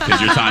 Elizabeth,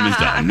 because your time is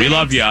done. We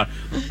love you.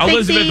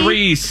 Elizabeth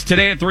Reese,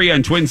 today at 3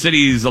 on Twin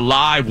Cities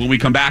Live. When we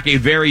come back, a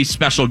very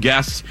special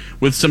guest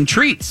with some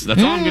treats.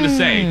 That's all I'm going to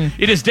say.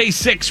 It is day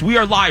 6. We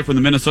are live from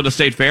the Minnesota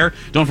State Fair.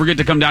 Don't forget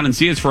to come down and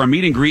see us for a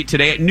meet and greet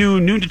today at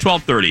noon to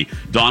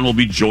 12:30. Dawn will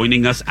be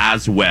joining us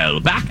as well.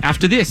 Back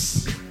after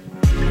this.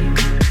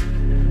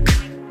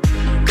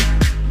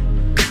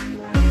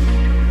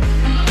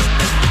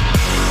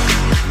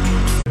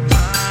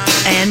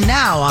 And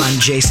now on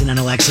Jason and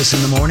Alexis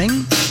in the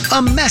Morning,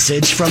 a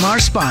message from our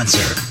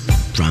sponsor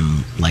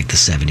from like the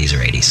 70s or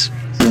 80s.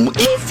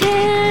 East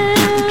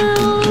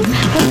Hills,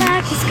 go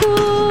back to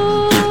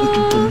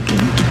school.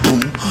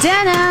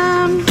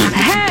 Denim,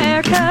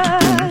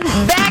 haircut,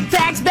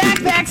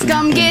 backpacks,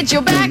 come get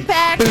your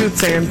backpack.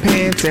 Boots and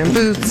pants and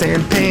boots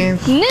and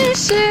pants. New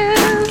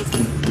shoes,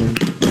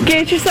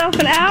 get yourself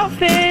an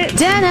outfit.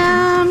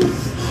 Denim.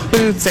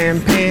 Boots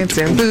and pants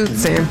and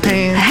boots and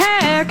pants.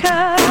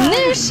 Haircut,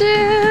 new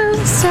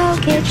shoes. So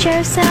get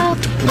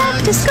yourself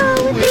back to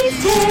school with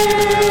East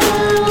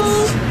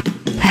Hills.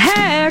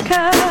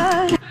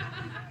 Haircut.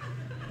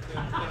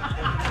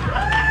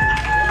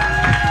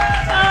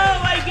 Oh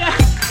my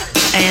God.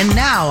 And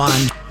now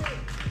on.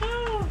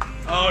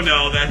 Oh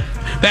no,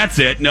 that's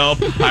it. Nope,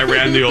 I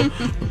ran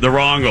the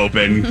wrong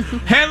open.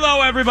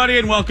 Hello, everybody,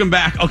 and welcome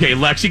back. Okay,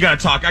 Lex, you got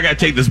to talk. I got to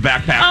take this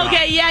backpack off.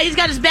 Okay, yeah, he's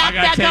got his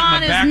backpack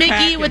on, his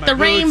Mickey with the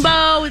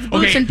rainbow, his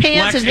boots and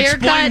pants, Lex, his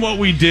haircut. Explain what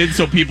we did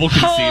so people can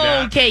see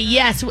that. Okay,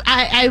 yes,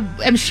 I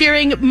am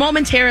sharing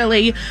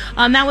momentarily.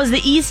 That was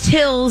the East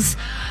Hills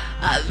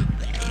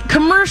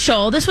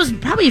commercial. This was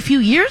probably a few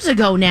years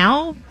ago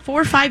now.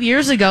 4 or 5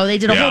 years ago, they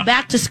did a whole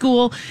back to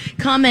school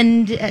come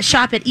and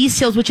shop at East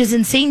Hills, which is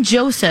in St.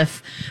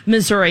 Joseph,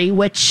 Missouri,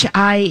 which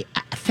I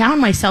found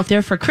myself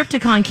there for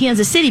Crypticon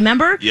Kansas City,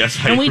 remember? Yes,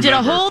 and we did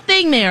a whole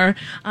thing there.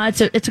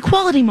 It's a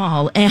quality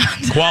mall. And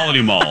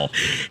Quality mall.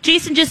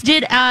 Jason just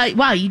did,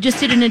 you just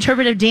did an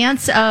interpretive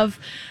dance of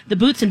the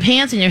boots and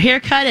pants and your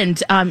haircut,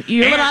 and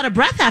you're a little out of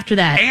breath after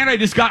that. And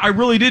I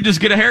really did just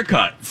get a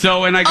haircut.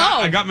 So, and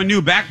I got my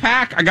new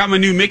backpack. I got my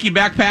new Mickey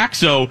backpack.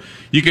 So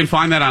you can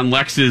find that on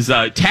Lex's,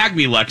 tag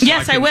me, Lex.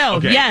 Yes, I will.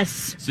 Okay.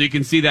 Yes. So you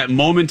can see that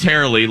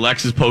momentarily.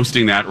 Lex is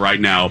posting that right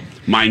now.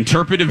 My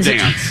interpretive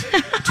dance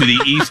to the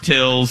East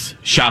Hills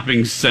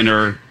Shopping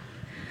Center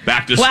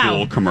back to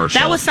school commercial.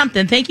 That was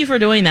something. Thank you for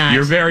doing that.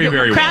 You're very,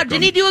 very welcome.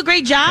 Didn't he do a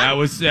great job? I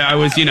was,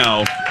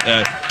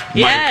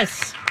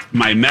 yes.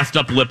 My messed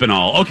up lip and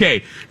all.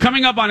 Okay,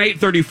 coming up on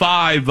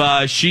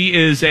 8:35, she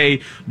is a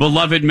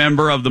beloved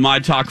member of the My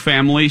Talk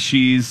family.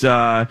 She's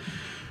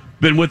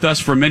been with us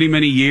for many,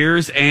 many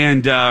years,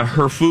 and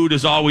her food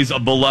is always a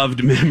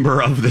beloved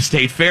member of the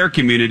State Fair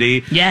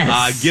community.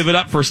 Yes. Give it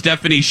up for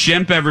Stephanie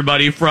Shimp,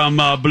 everybody, from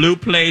Blue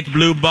Plate,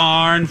 Blue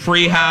Barn,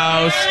 Free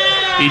House,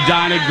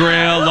 Edina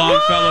Grill,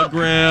 Longfellow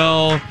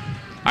Grill.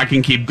 I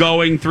can keep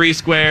going, 3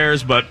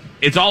 Squares, but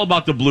it's all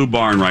about the Blue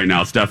Barn right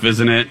now, Steph,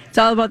 isn't it? It's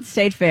all about the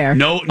State Fair.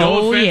 No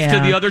offense to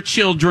the other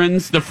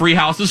children's. The Free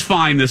House is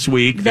fine this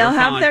week. They'll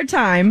have their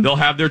time. They'll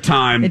have their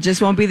time. It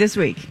just won't be this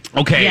week.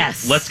 Okay,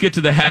 yes. Let's get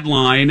to the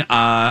headline.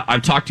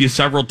 I've talked to you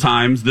several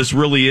times. This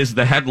really is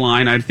the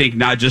headline, I think,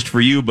 not just for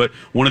you, but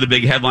one of the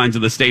big headlines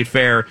of the State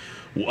Fair.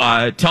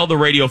 Tell the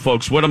radio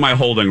folks, what am I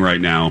holding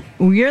right now?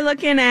 We're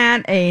looking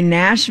at a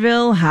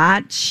Nashville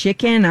hot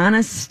chicken on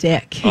a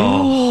stick.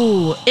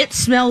 Ooh, it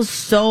smells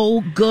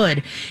so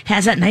good.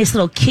 Has that nice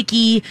little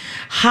kicky,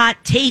 hot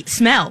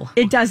smell.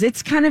 It does.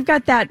 It's kind of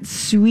got that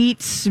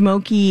sweet,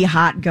 smoky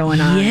hot going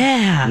on.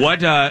 Yeah.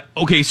 What?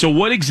 Okay, so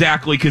what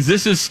exactly? Because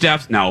this is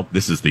Steph's. Now,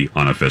 this is the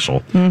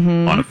unofficial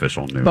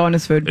new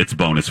bonus food. It's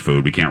bonus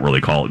food. We can't really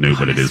call it new,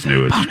 but it is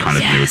new. It's kind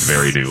of new. It's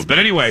very new. But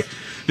anyway,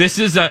 this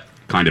is a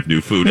kind of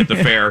new food at the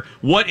fair.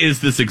 What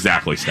is this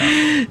exactly,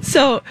 Steph?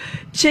 So,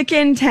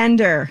 chicken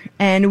tender,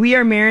 and we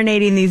are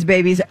marinating these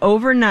babies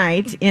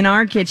overnight in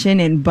our kitchen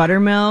in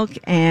buttermilk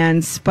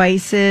and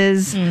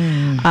spices,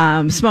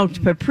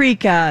 smoked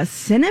paprika,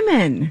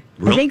 cinnamon.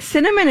 Really? I think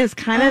cinnamon is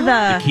kind of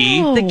the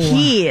key. The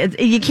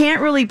key. You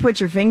can't really put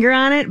your finger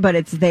on it, but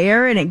it's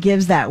there, and it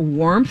gives that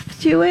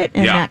warmth to it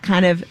and that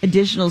kind of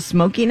additional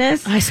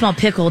smokiness. I smell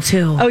pickle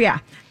too. Oh yeah.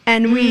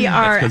 And we are...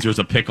 That's because there's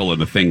a pickle in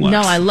the thing left.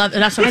 No, I love it.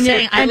 That's what I'm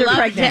saying. I love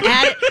pregnant. to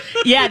add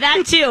it. Yeah,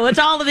 that too. It's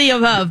all of the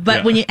above.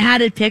 But when you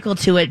add a pickle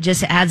to it,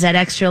 just adds that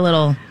extra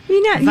little...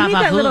 You need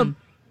that little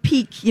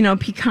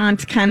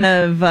piquant kind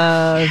of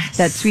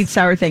that sweet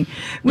sour thing.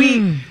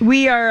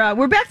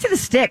 We're back to the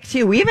stick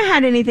too. We haven't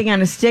had anything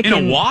on a stick in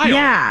a while.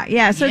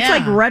 Yeah. So it's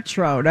like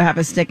retro to have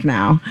a stick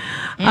now.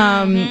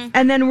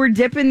 And then we're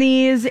dipping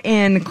these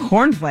in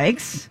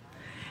cornflakes,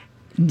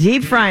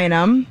 deep frying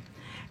them,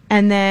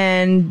 and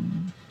then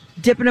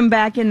dipping them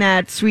back in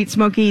that sweet,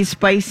 smoky,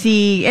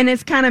 spicy, and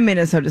it's kind of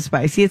Minnesota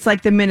spicy. It's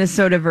like the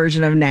Minnesota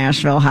version of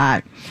Nashville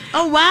hot.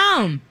 Oh,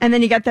 wow. And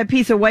then you got that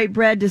piece of white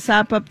bread to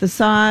sop up the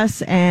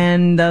sauce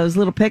and those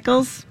little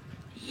pickles.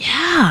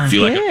 Yeah. Do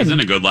you like it? Isn't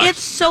it good, Lex? It's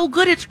so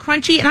good. It's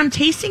crunchy, and I'm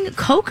tasting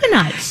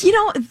coconuts. You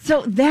know,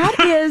 so that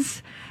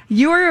is,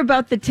 you're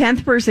about the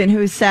 10th person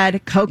who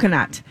said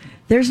coconut.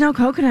 There's no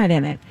coconut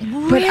in it.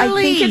 But I think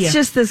Really? it's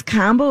just this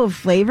combo of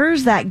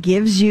flavors that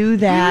gives you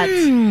that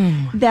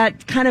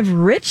that kind of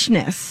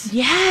richness.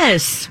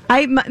 Yes.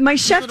 My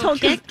chef little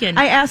told kick and-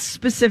 I asked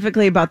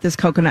specifically about this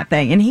coconut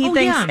thing, and he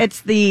thinks yeah.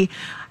 it's the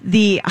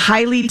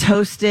highly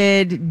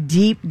toasted,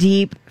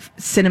 deep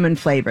cinnamon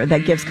flavor that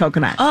gives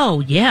coconut.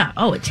 Oh, yeah.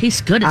 Oh, it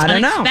tastes good. It's I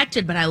don't know.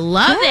 unexpected, but I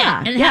love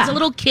Yeah, it. And it has yeah. a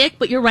little kick,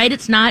 but you're right.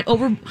 It's not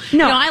over. No. You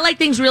know, I like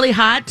things really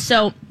hot,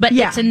 but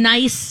Yeah. it's a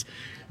nice,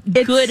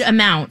 good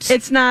amount.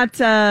 It's not.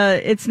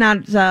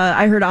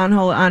 I heard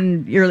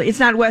on your. It's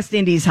not West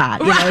Indies hot.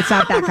 You know, it's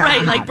not that kind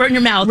Right, of hot. like burn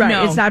your mouth, Right,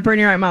 no. it's not burn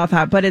your mouth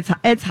hot, but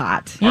it's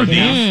hot. Are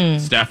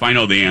these, Steph, I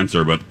know the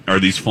answer, but are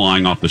these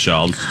flying off the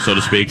shelves, so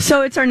to speak?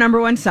 So it's our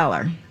number one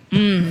seller.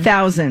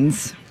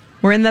 Thousands.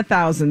 We're in the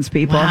thousands,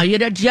 people. Wow, do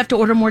you have to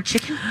order more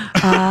chicken?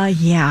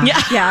 Yeah.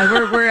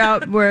 We're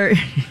out.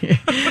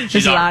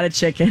 There's a lot of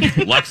chicken.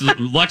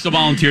 Lexa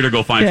volunteered to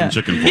go find some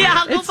chicken for you. Yeah,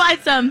 I'll go find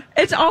some.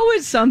 It's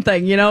always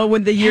something, you know.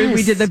 When the year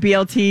we did the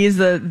BLTs,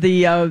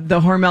 the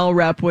Hormel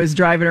rep was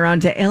driving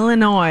around to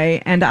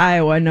Illinois and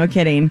Iowa. No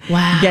kidding.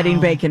 Wow.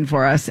 Getting bacon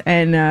for us,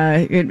 and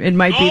it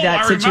might be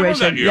that I remember situation.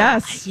 that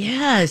year.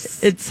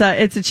 Yes. It's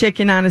a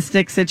chicken on a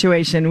stick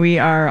situation. We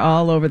are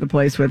all over the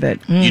place with it.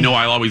 You know,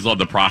 I always love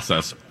the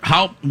process.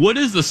 What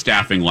is the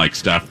staffing like,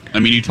 Steph? I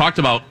mean, you talked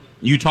about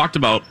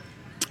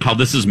how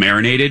this is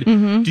marinated.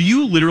 Mm-hmm. Do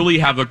you literally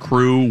have a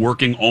crew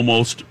working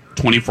almost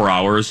 24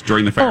 hours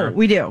during the fair? Oh,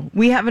 we do.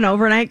 We have an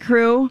overnight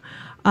crew.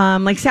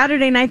 Like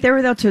Saturday night, they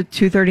were there till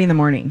 2:30 in the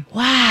morning.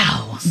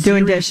 Wow.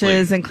 Doing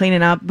dishes and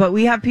cleaning up. But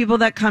we have people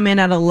that come in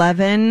at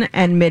 11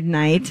 and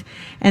midnight,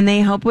 and they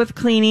help with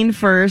cleaning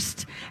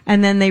first,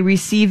 and then they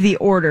receive the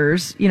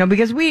orders. You know,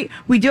 because we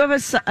do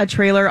have a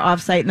trailer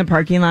offsite in the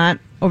parking lot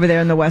over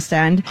there in the West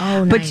End.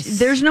 Oh, but nice.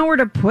 there's nowhere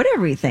to put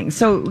everything.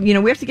 So, you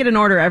know, we have to get an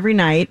order every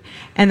night.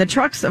 And the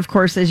trucks, of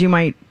course, as you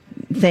might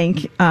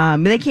think,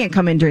 they can't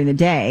come in during the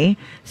day.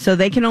 So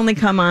they can only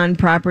come on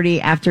property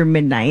after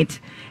midnight.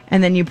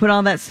 And then you put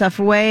all that stuff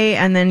away,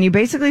 and then you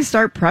basically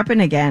start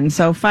prepping again.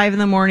 So 5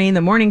 a.m,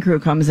 the morning crew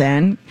comes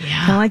in,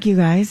 kind of like you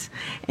guys.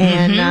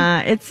 And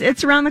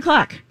it's around the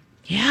clock.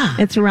 Yeah.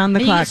 It's around the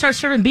And clock. you can start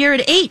serving beer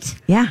at 8.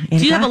 Yeah.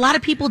 Do you have a lot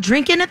of people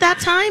drinking at that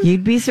time?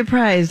 You'd be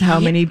surprised how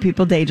many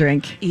people day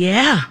drink.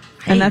 Yeah.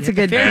 And that's a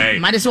good thing.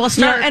 Might as well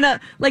start. Yeah,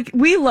 and like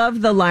we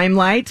love the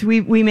Limelight.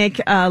 We make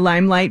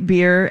Limelight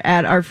beer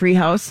at our Free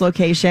House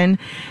location,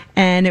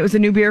 and it was a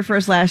new beer for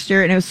us last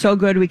year, and it was so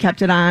good we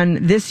kept it on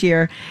this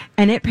year,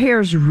 and it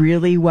pairs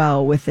really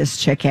well with this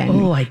chicken.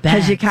 Oh, I bet.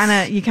 Because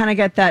you kind of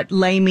get that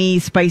lamey,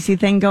 spicy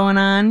thing going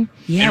on.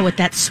 Yeah, with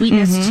that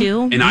sweetness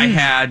too. And I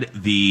had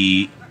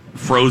the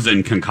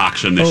frozen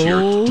concoction this year.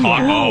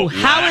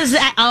 How is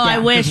that? Oh, I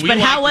wish. But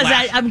how was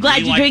that? I'm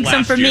glad you drank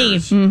some for me.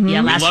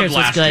 Yeah, last year's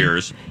was good.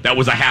 Year's. That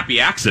was a happy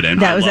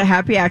accident. That was a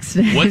happy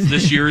accident. What's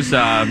this year's?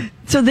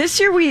 So this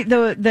year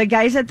the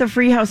guys at the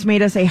Free House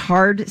made us a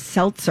hard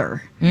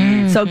seltzer.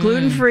 So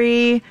gluten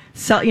free,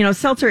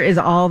 seltzer is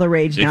all the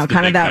rage now, the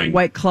kind of big that thing.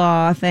 White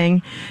Claw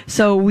thing.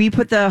 So we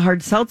put the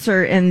hard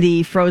seltzer in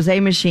the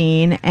frosé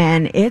machine,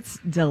 and it's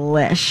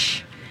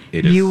delish.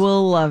 It is. You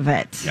will love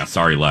it. Yeah,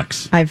 sorry,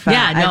 Lex. I've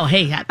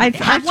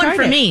I've one tried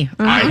for it. me.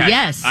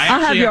 Yes, I'll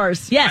have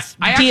yours. Yes,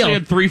 I deal. actually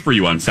had 3 for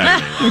you on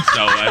Saturday.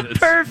 So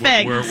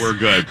Perfect. We're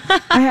good.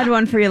 I had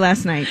one for you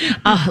last night.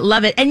 Oh,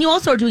 love it. And you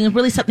also are doing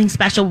really something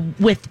special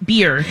with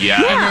beer.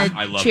 Yeah, And a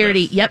I love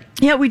charity. this. Yep.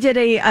 Yeah, we did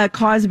a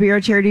cause beer,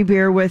 a charity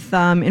beer with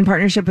in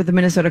partnership with the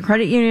Minnesota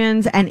Credit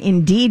Unions and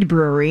Indeed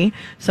Brewery.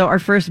 So our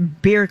first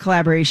beer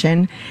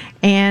collaboration,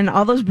 and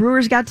all those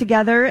brewers got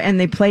together and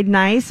they played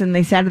nice and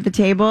they sat at the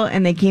table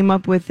and they came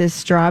up with this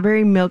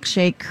strawberry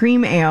milkshake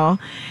cream ale.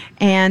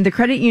 And the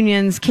credit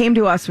unions came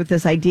to us with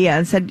this idea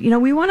and said,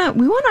 we want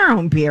our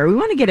own beer. We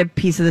want to get a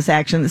piece of this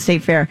action at the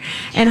state fair.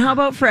 And how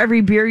about for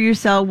every beer you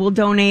sell, we'll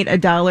donate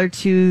 $1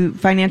 to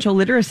financial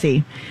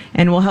literacy,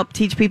 and we'll help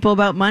teach people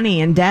about money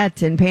and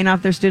debt and paying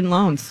off their student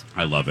loans.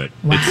 I love it.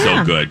 Wow. It's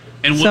so good.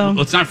 And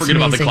let's not forget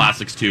about the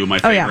classics too. My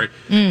favorite,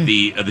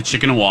 the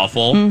chicken and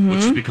waffle,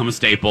 which has become a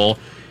staple.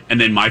 And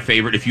then my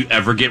favorite, if you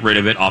ever get rid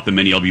of it off the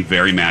menu, I'll be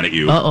very mad at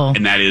you.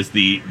 And that is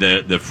the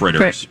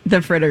fritters.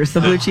 The fritters, the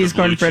blue cheese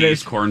corn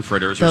fritters. Corn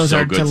fritters Those are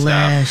so are good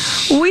delish.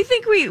 stuff. We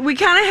think we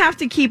kind of have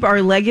to keep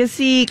our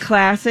legacy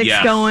classics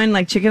Yes. going,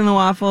 like chicken and the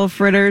waffle,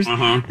 fritters,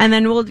 and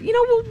then we'll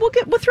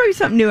throw you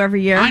something new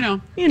every year. I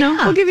know.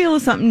 We'll give you a little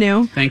something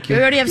new. Thank Do we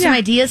already have some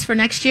ideas for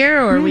next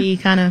year, or are we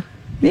kind of?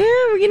 Yeah,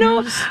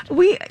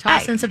 we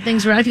tossing some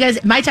things around. If you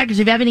guys, my talkers,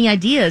 if you have any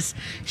ideas,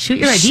 shoot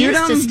your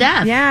ideas to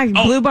Steph. Yeah,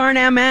 Blue Barn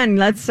MN.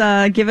 Let's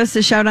give us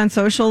a shout on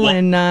social,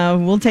 and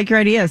we'll take your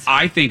ideas.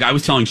 I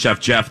was telling Chef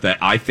Jeff that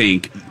I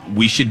think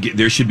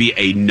there should be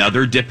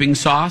another dipping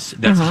sauce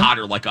that's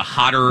hotter, like a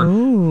hotter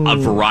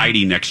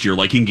variety next year.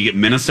 Like you can get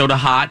Minnesota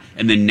hot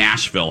and then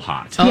Nashville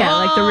hot. Yeah,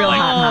 like the real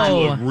hot. Do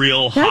a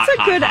real That's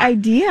hot. a good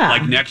idea.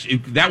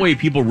 Like that way,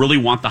 people really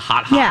want the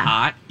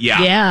hot.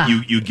 Yeah.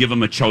 You give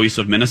them a choice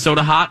of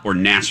Minnesota hot or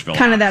Nashville.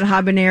 Kind hot. of that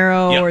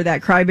habanero or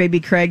that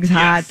Crybaby Craig's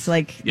hot. Yes.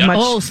 Like Yep. much.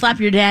 Oh, slap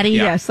your daddy.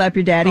 Yeah, slap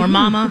your daddy or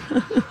mama.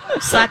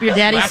 Slap your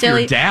daddy, Slap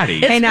silly. your daddy.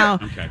 Hey, now,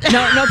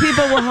 no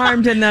people were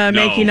harmed in the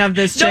making of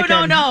this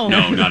chicken. No,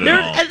 not at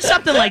all.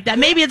 Something like that.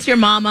 Maybe it's your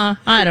mama.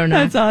 I don't know.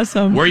 That's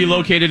awesome. Where are you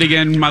located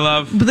again, my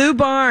love? Blue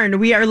Barn.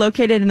 We are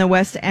located in the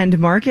West End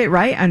Market,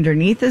 right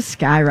underneath the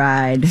Sky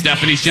Ride.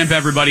 Stephanie Shemp,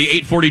 everybody.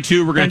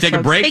 8:42. We're going to take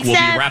a break. Thanks, We'll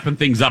Steph. be wrapping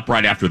things up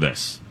right after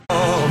this.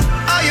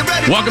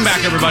 Welcome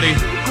back, everybody.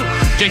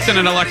 Jason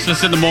and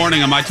Alexis in the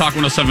morning on My Talk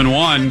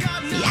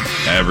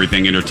 107.1.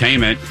 Everything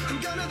Entertainment.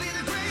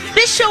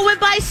 This show went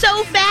by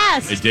so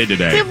fast. It did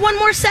today. We have one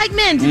more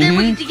segment. And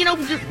then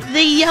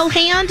they yell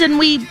hand and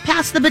we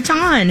pass the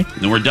baton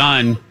Then we're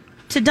done.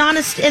 to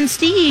Donna and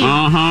Steve.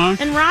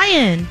 And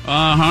Ryan.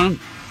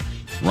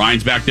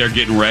 Ryan's back there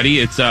getting ready.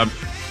 It's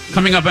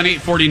coming up on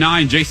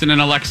 8:49. Jason and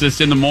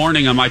Alexis in the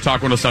morning on My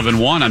Talk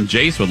 107.1. I'm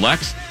Jace with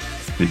Lex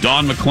and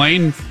Dawn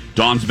McClain.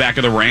 Dawn's back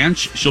at the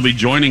ranch. She'll be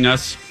joining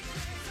us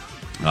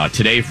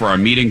today for our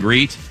meet and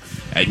greet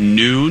at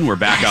noon. We're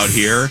back out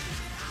here.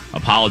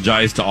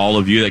 Apologize to all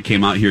of you that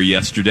came out here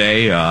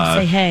yesterday.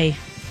 Say hey.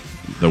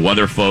 The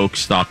weather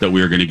folks thought that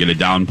we were going to get a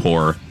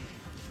downpour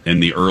in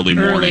the early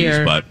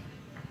mornings, but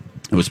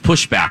it was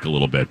pushed back a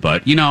little bit.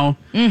 But,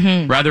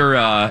 rather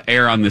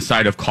err on the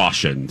side of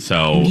caution.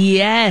 So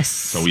Yes.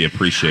 So we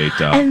appreciate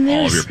And all of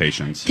there's- your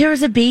patience. There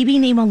was a baby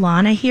named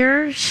Alana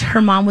here.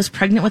 Her mom was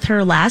pregnant with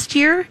her last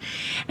year,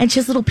 and she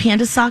has little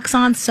panda socks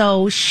on,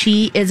 so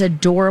she is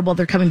adorable.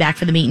 They're coming back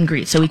for the meet and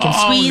greet, so we can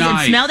squeeze and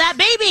nice. smell that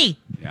baby.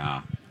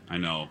 Yeah, I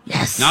know.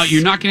 Yes. Now,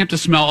 you're not going to have to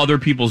smell other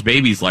people's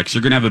babies, Lex.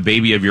 You're going to have a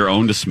baby of your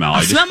own to smell.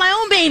 I'll smell my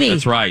own baby.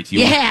 That's right.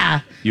 You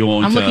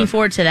won't. I'm looking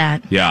forward to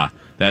that. Yeah,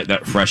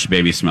 that fresh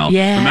baby smell.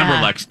 Yeah. Remember,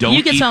 Lex,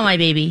 You can smell my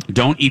baby.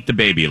 Don't eat the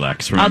baby,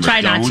 Lex. Remember,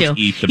 I'll try not to. Don't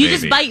eat the you baby.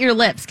 just bite your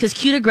lips because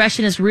cute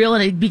aggression is real,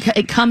 and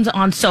it comes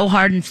on so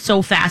hard and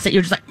so fast that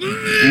you're just like,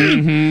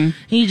 and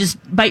you just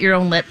bite your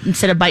own lip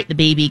instead of bite the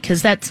baby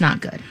because that's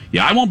not good.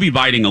 Yeah, I won't be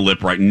biting a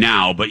lip right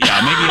now, but yeah,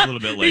 maybe a little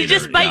bit later. You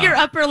just bite your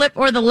upper lip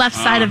or the left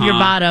side of your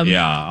bottom.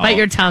 Yeah, bite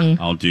your tongue.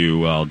 I'll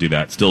do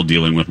that. Still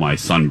dealing with my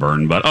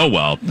sunburn, but oh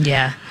well.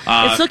 Yeah,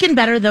 it's looking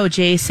better though,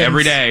 Jason.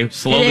 Every day,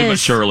 slowly but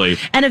surely.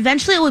 And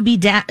eventually,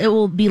 it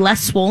will be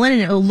less swollen,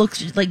 and it will look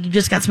like you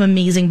just got some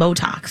amazing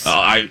Botox.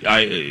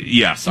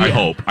 Yes, I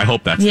hope. I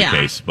hope that's the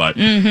case. But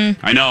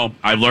I know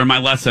I've learned my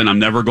lesson. I'm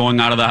never going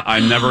out of the.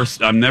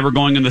 I'm never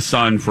going in the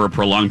sun for a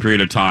prolonged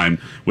period of time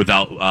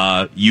without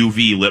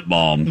UV lip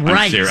balm.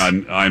 Right.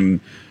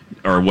 I'm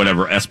or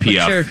whatever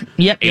SPF. Sure.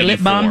 Yep. Your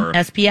lip balm 84.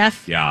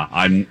 SPF. Yeah,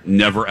 I'm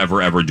never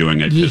ever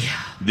doing it.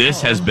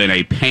 This has been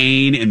a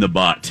pain in the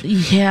butt.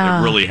 Yeah,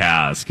 it really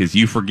has because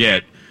you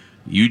forget.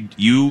 You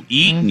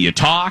eat and you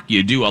talk.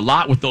 You do a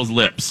lot with those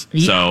lips.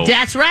 So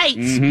that's right.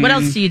 What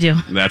else do you do?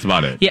 That's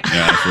about it. Yeah,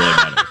 that's really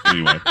about it.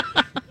 Anyway.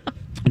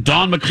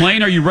 Dawn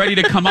McClain, are you ready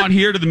to come out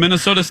here to the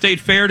Minnesota State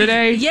Fair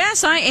today?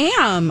 Yes, I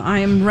am. I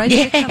am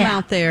ready to come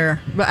out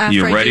there. After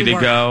You're I ready do to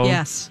work. go?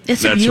 Yes.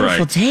 It's a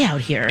beautiful day out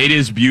here. It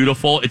is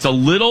beautiful. It's a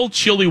little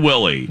chilly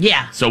willy.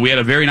 Yeah. So we had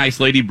a very nice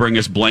lady bring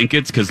us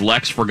blankets because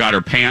Lex forgot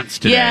her pants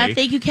today. Yeah,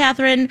 thank you,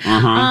 Catherine.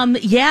 Uh-huh.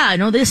 Yeah,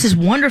 no, this is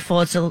wonderful.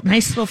 It's a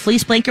nice little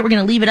fleece blanket. We're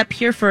going to leave it up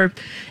here for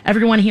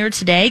everyone here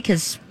today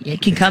because you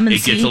can come and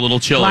see. It gets a little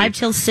chilly. Live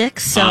till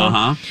 6,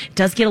 so it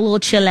does get a little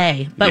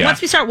chilly. But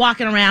once we start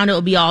walking around, it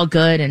will be all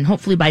good, and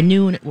hopefully by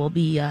noon it will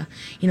be,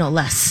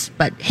 less.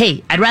 But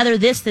hey, I'd rather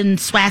this than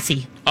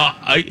Swassy.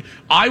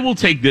 I will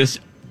take this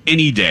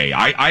any day.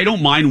 I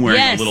don't mind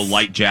wearing a little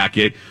light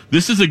jacket.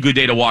 This is a good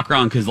day to walk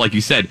around because, like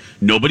you said,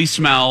 nobody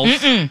smells.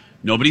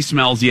 Nobody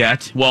smells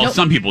yet. Well,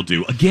 some people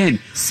do. Again,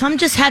 some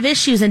just have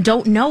issues and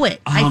don't know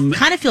it. I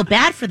kind of feel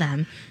bad for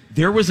them.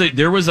 There was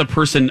a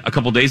person a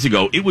couple days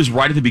ago. It was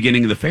right at the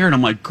beginning of the fair, and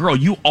I'm like, "Girl,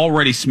 you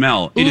already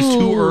smell. It is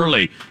too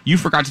early. You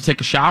forgot to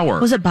take a shower."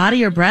 Was it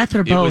body or breath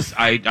or both? It was.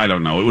 I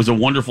don't know. It was a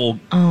wonderful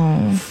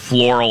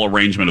floral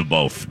arrangement of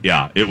both.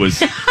 Yeah, it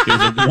was. It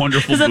was a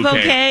wonderful. It was a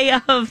bouquet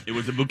of. It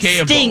was a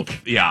bouquet stink. of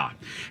both. Yeah.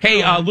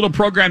 Hey, a little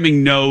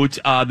programming note.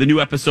 The new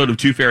episode of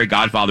Two Fairy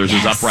Godfathers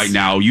is up right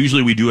now.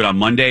 Usually we do it on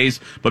Mondays,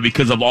 but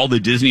because of all the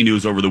Disney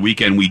news over the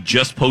weekend, we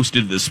just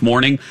posted this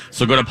morning.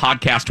 So go to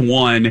Podcast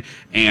One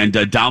and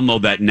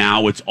download that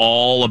now. It's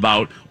all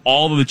about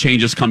all of the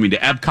changes coming to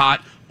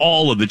Epcot,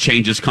 all of the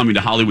changes coming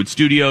to Hollywood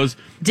Studios.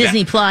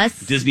 Disney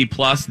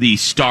Plus, the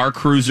Star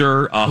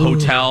Cruiser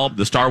hotel,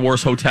 the Star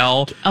Wars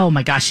hotel. Oh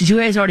my gosh, did you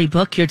guys already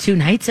book your 2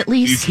 nights at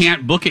least? You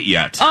can't book it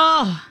yet.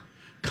 Oh.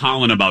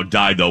 Colin about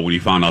died though when he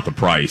found out the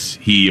price.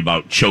 He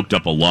about choked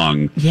up a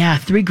lung. Yeah,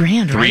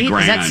 $3,000, right? $3,000.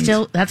 Is that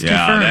still that's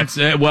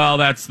confirmed?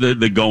 That's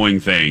the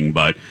going thing.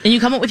 But and you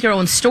come up with your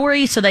own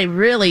story, so they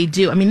really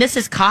do. I mean, this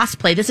is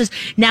cosplay. This is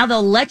now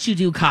they'll let you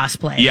do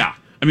cosplay. Yeah,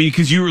 I mean,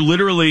 because you're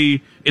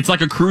literally it's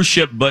like a cruise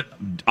ship but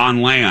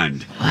on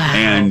land,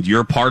 and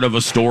you're part of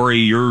a story.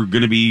 You're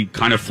going to be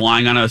kind of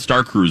flying on a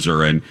Star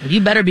Cruiser, and you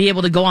better be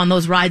able to go on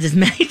those rides as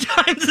many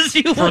times as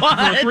you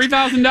want. For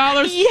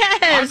 $3,000,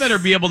 yes, I better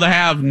be able to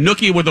have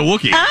Nookie with a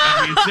Wookiee.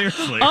 I mean,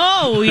 seriously.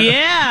 Oh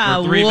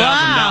yeah, for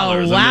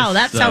 $3,000. Wow,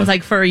 that sounds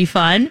like furry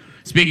fun.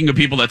 Speaking of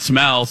people that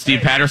smell,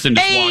 Steve Patterson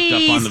just walked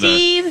up onto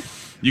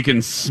Steve. You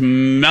can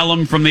smell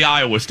them from the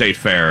Iowa State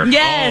Fair.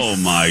 Yes.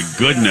 Oh, my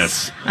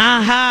goodness.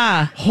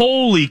 Aha.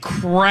 Holy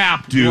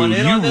crap, dude. Want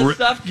in on this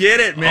stuff? Get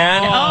it,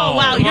 man. Oh,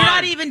 wow. You're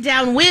not even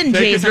downwind,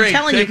 Take a Jason. I'm drink,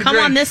 telling you, take a come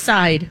drink. on this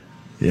side.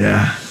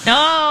 Yeah.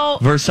 Oh.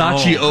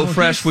 Versace Eau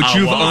Fresh, which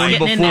you've owned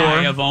before.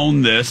 I have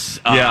owned this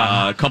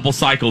a couple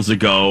cycles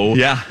ago.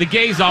 Yeah. The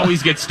gays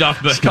always get stuff,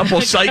 but a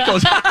couple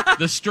cycles.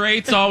 The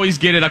straights always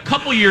get it a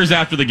couple years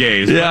after the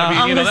gays. But, Yeah.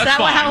 I mean, Is that's that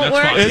fine. how it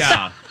That's fine. works?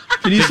 Yeah.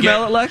 Can you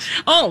smell it, Lex?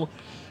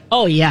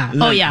 Oh yeah.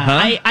 Oh yeah.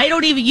 Huh? I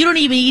don't even. You don't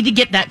even need to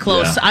get that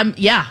close.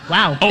 Yeah.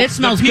 Wow. Oh, it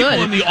smells the people good.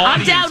 in the I'm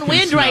audience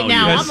downwind can right smell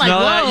now. you. I'm like, Smell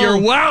that? whoa. You're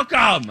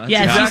welcome. That's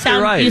Yes,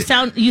 exactly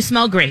right. You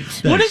smell great.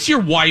 What does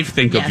your wife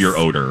think of Yes. your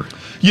odor?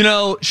 You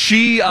know,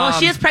 she... Well,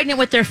 she is pregnant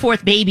with their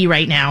fourth baby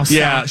right now. So.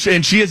 Yeah,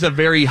 and she has a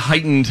very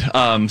heightened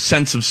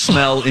sense of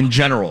smell in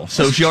general.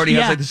 So she already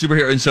has Yeah. like the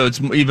superhero, and so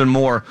it's even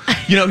more.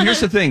 You know,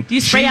 here's the thing. Do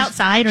you spray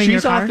outside or in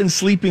your She's car? often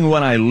sleeping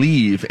when I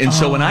leave, and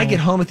so when I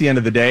get home at the end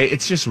of the day,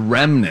 it's just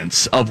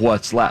remnants of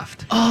what's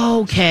left.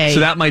 Okay.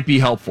 So that might be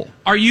helpful.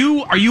 Are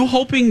you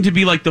hoping to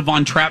be like the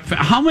Von Trapp?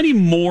 How many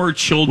more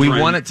children? We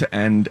want it to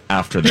end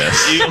after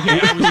this.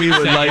 we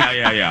would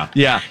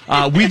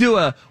Yeah. We do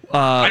a.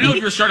 I don't know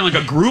if you're starting like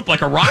a group,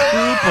 like a rock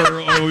group,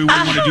 or we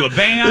want to do a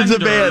band. It's a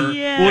band.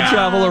 We'll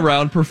travel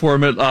around,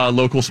 perform at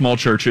local small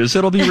churches.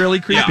 It'll be really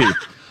creepy.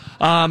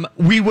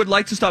 We would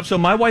like to stop. So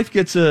my wife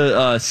gets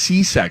a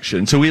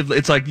C-section. So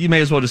it's like you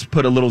may as well just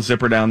put a little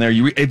zipper down there. Have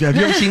you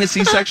ever seen a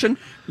C-section?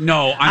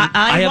 No,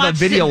 I have a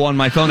video on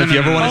my phone if you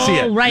ever want to see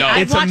it. Oh, right.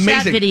 I've It's watched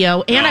amazing. that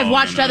video, and I've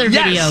watched other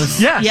videos.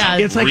 Yes. Yeah.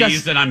 It's like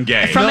reason I'm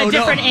gay. From a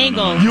different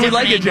angle. You would different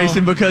like it, angle.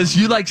 Jason, because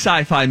you like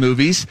sci-fi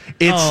movies.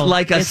 It's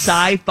like a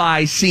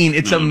sci-fi scene.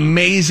 It's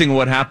amazing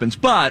what happens.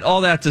 But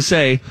all that to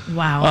say,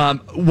 wow.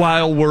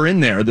 While we're in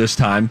there this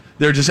time,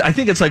 I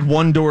think it's like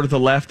one door to the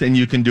left, and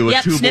you can do a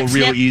Yep, tubal snip,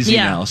 real snip. easy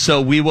Yeah. now.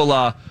 So we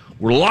will.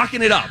 We're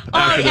locking it up.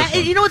 After this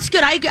one. You know what's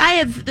good? I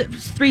have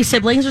 3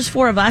 siblings. There's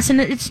 4 of us, and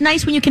it's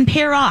nice when you can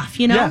pair off.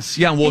 You know. Yes.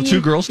 Yeah. Well, And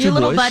 2 girls, 2 your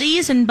little boys.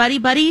 buddies and buddy.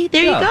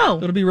 There you go.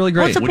 It'll be really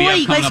great. What's a What boy? do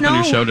you You have guys coming up know.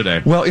 on your show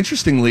today? Well,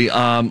 interestingly,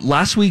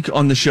 last week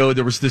on the show,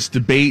 there was this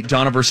debate,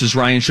 Donna versus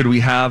Ryan, should we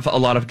have a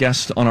lot of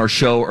guests on our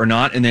show or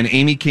not? And then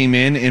Amy came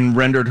in and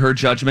rendered her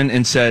judgment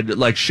and said,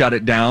 like, shut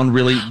it down,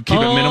 really keep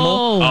it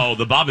minimal. Oh,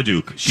 the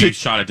Babadook. She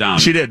shot it down.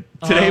 She did.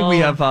 Today we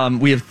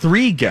have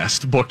 3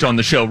 guests booked on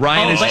the show.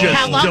 Ryan is but just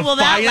how long will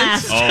that defiant.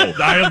 last? Oh,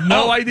 I have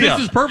no idea. This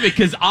is perfect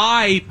because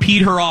I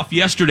peed her off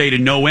yesterday to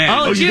no end.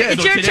 Oh, it's your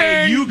today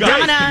turn. You guys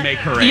Donna, can make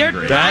her your-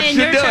 angry. Ryan,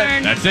 your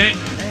turn. That's it.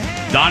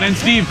 Don and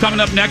Steve coming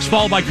up next,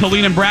 followed by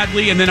Colleen and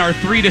Bradley, and then our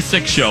 3 to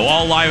 6 show,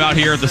 all live out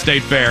here at the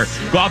State Fair.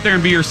 Go out there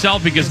and be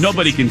yourself because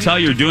nobody can tell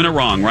you're doing it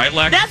wrong, right,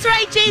 Lex? That's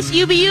right, Jace.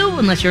 You be you,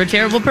 unless you're a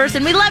terrible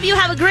person. We love you.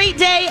 Have a great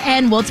day,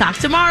 and we'll talk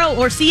tomorrow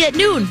or see you at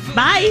noon.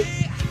 Bye.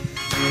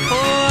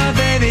 Oh,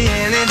 baby,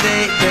 any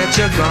day that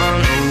you're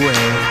gone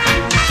away,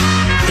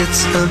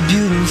 it's a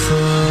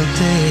beautiful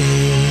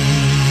day.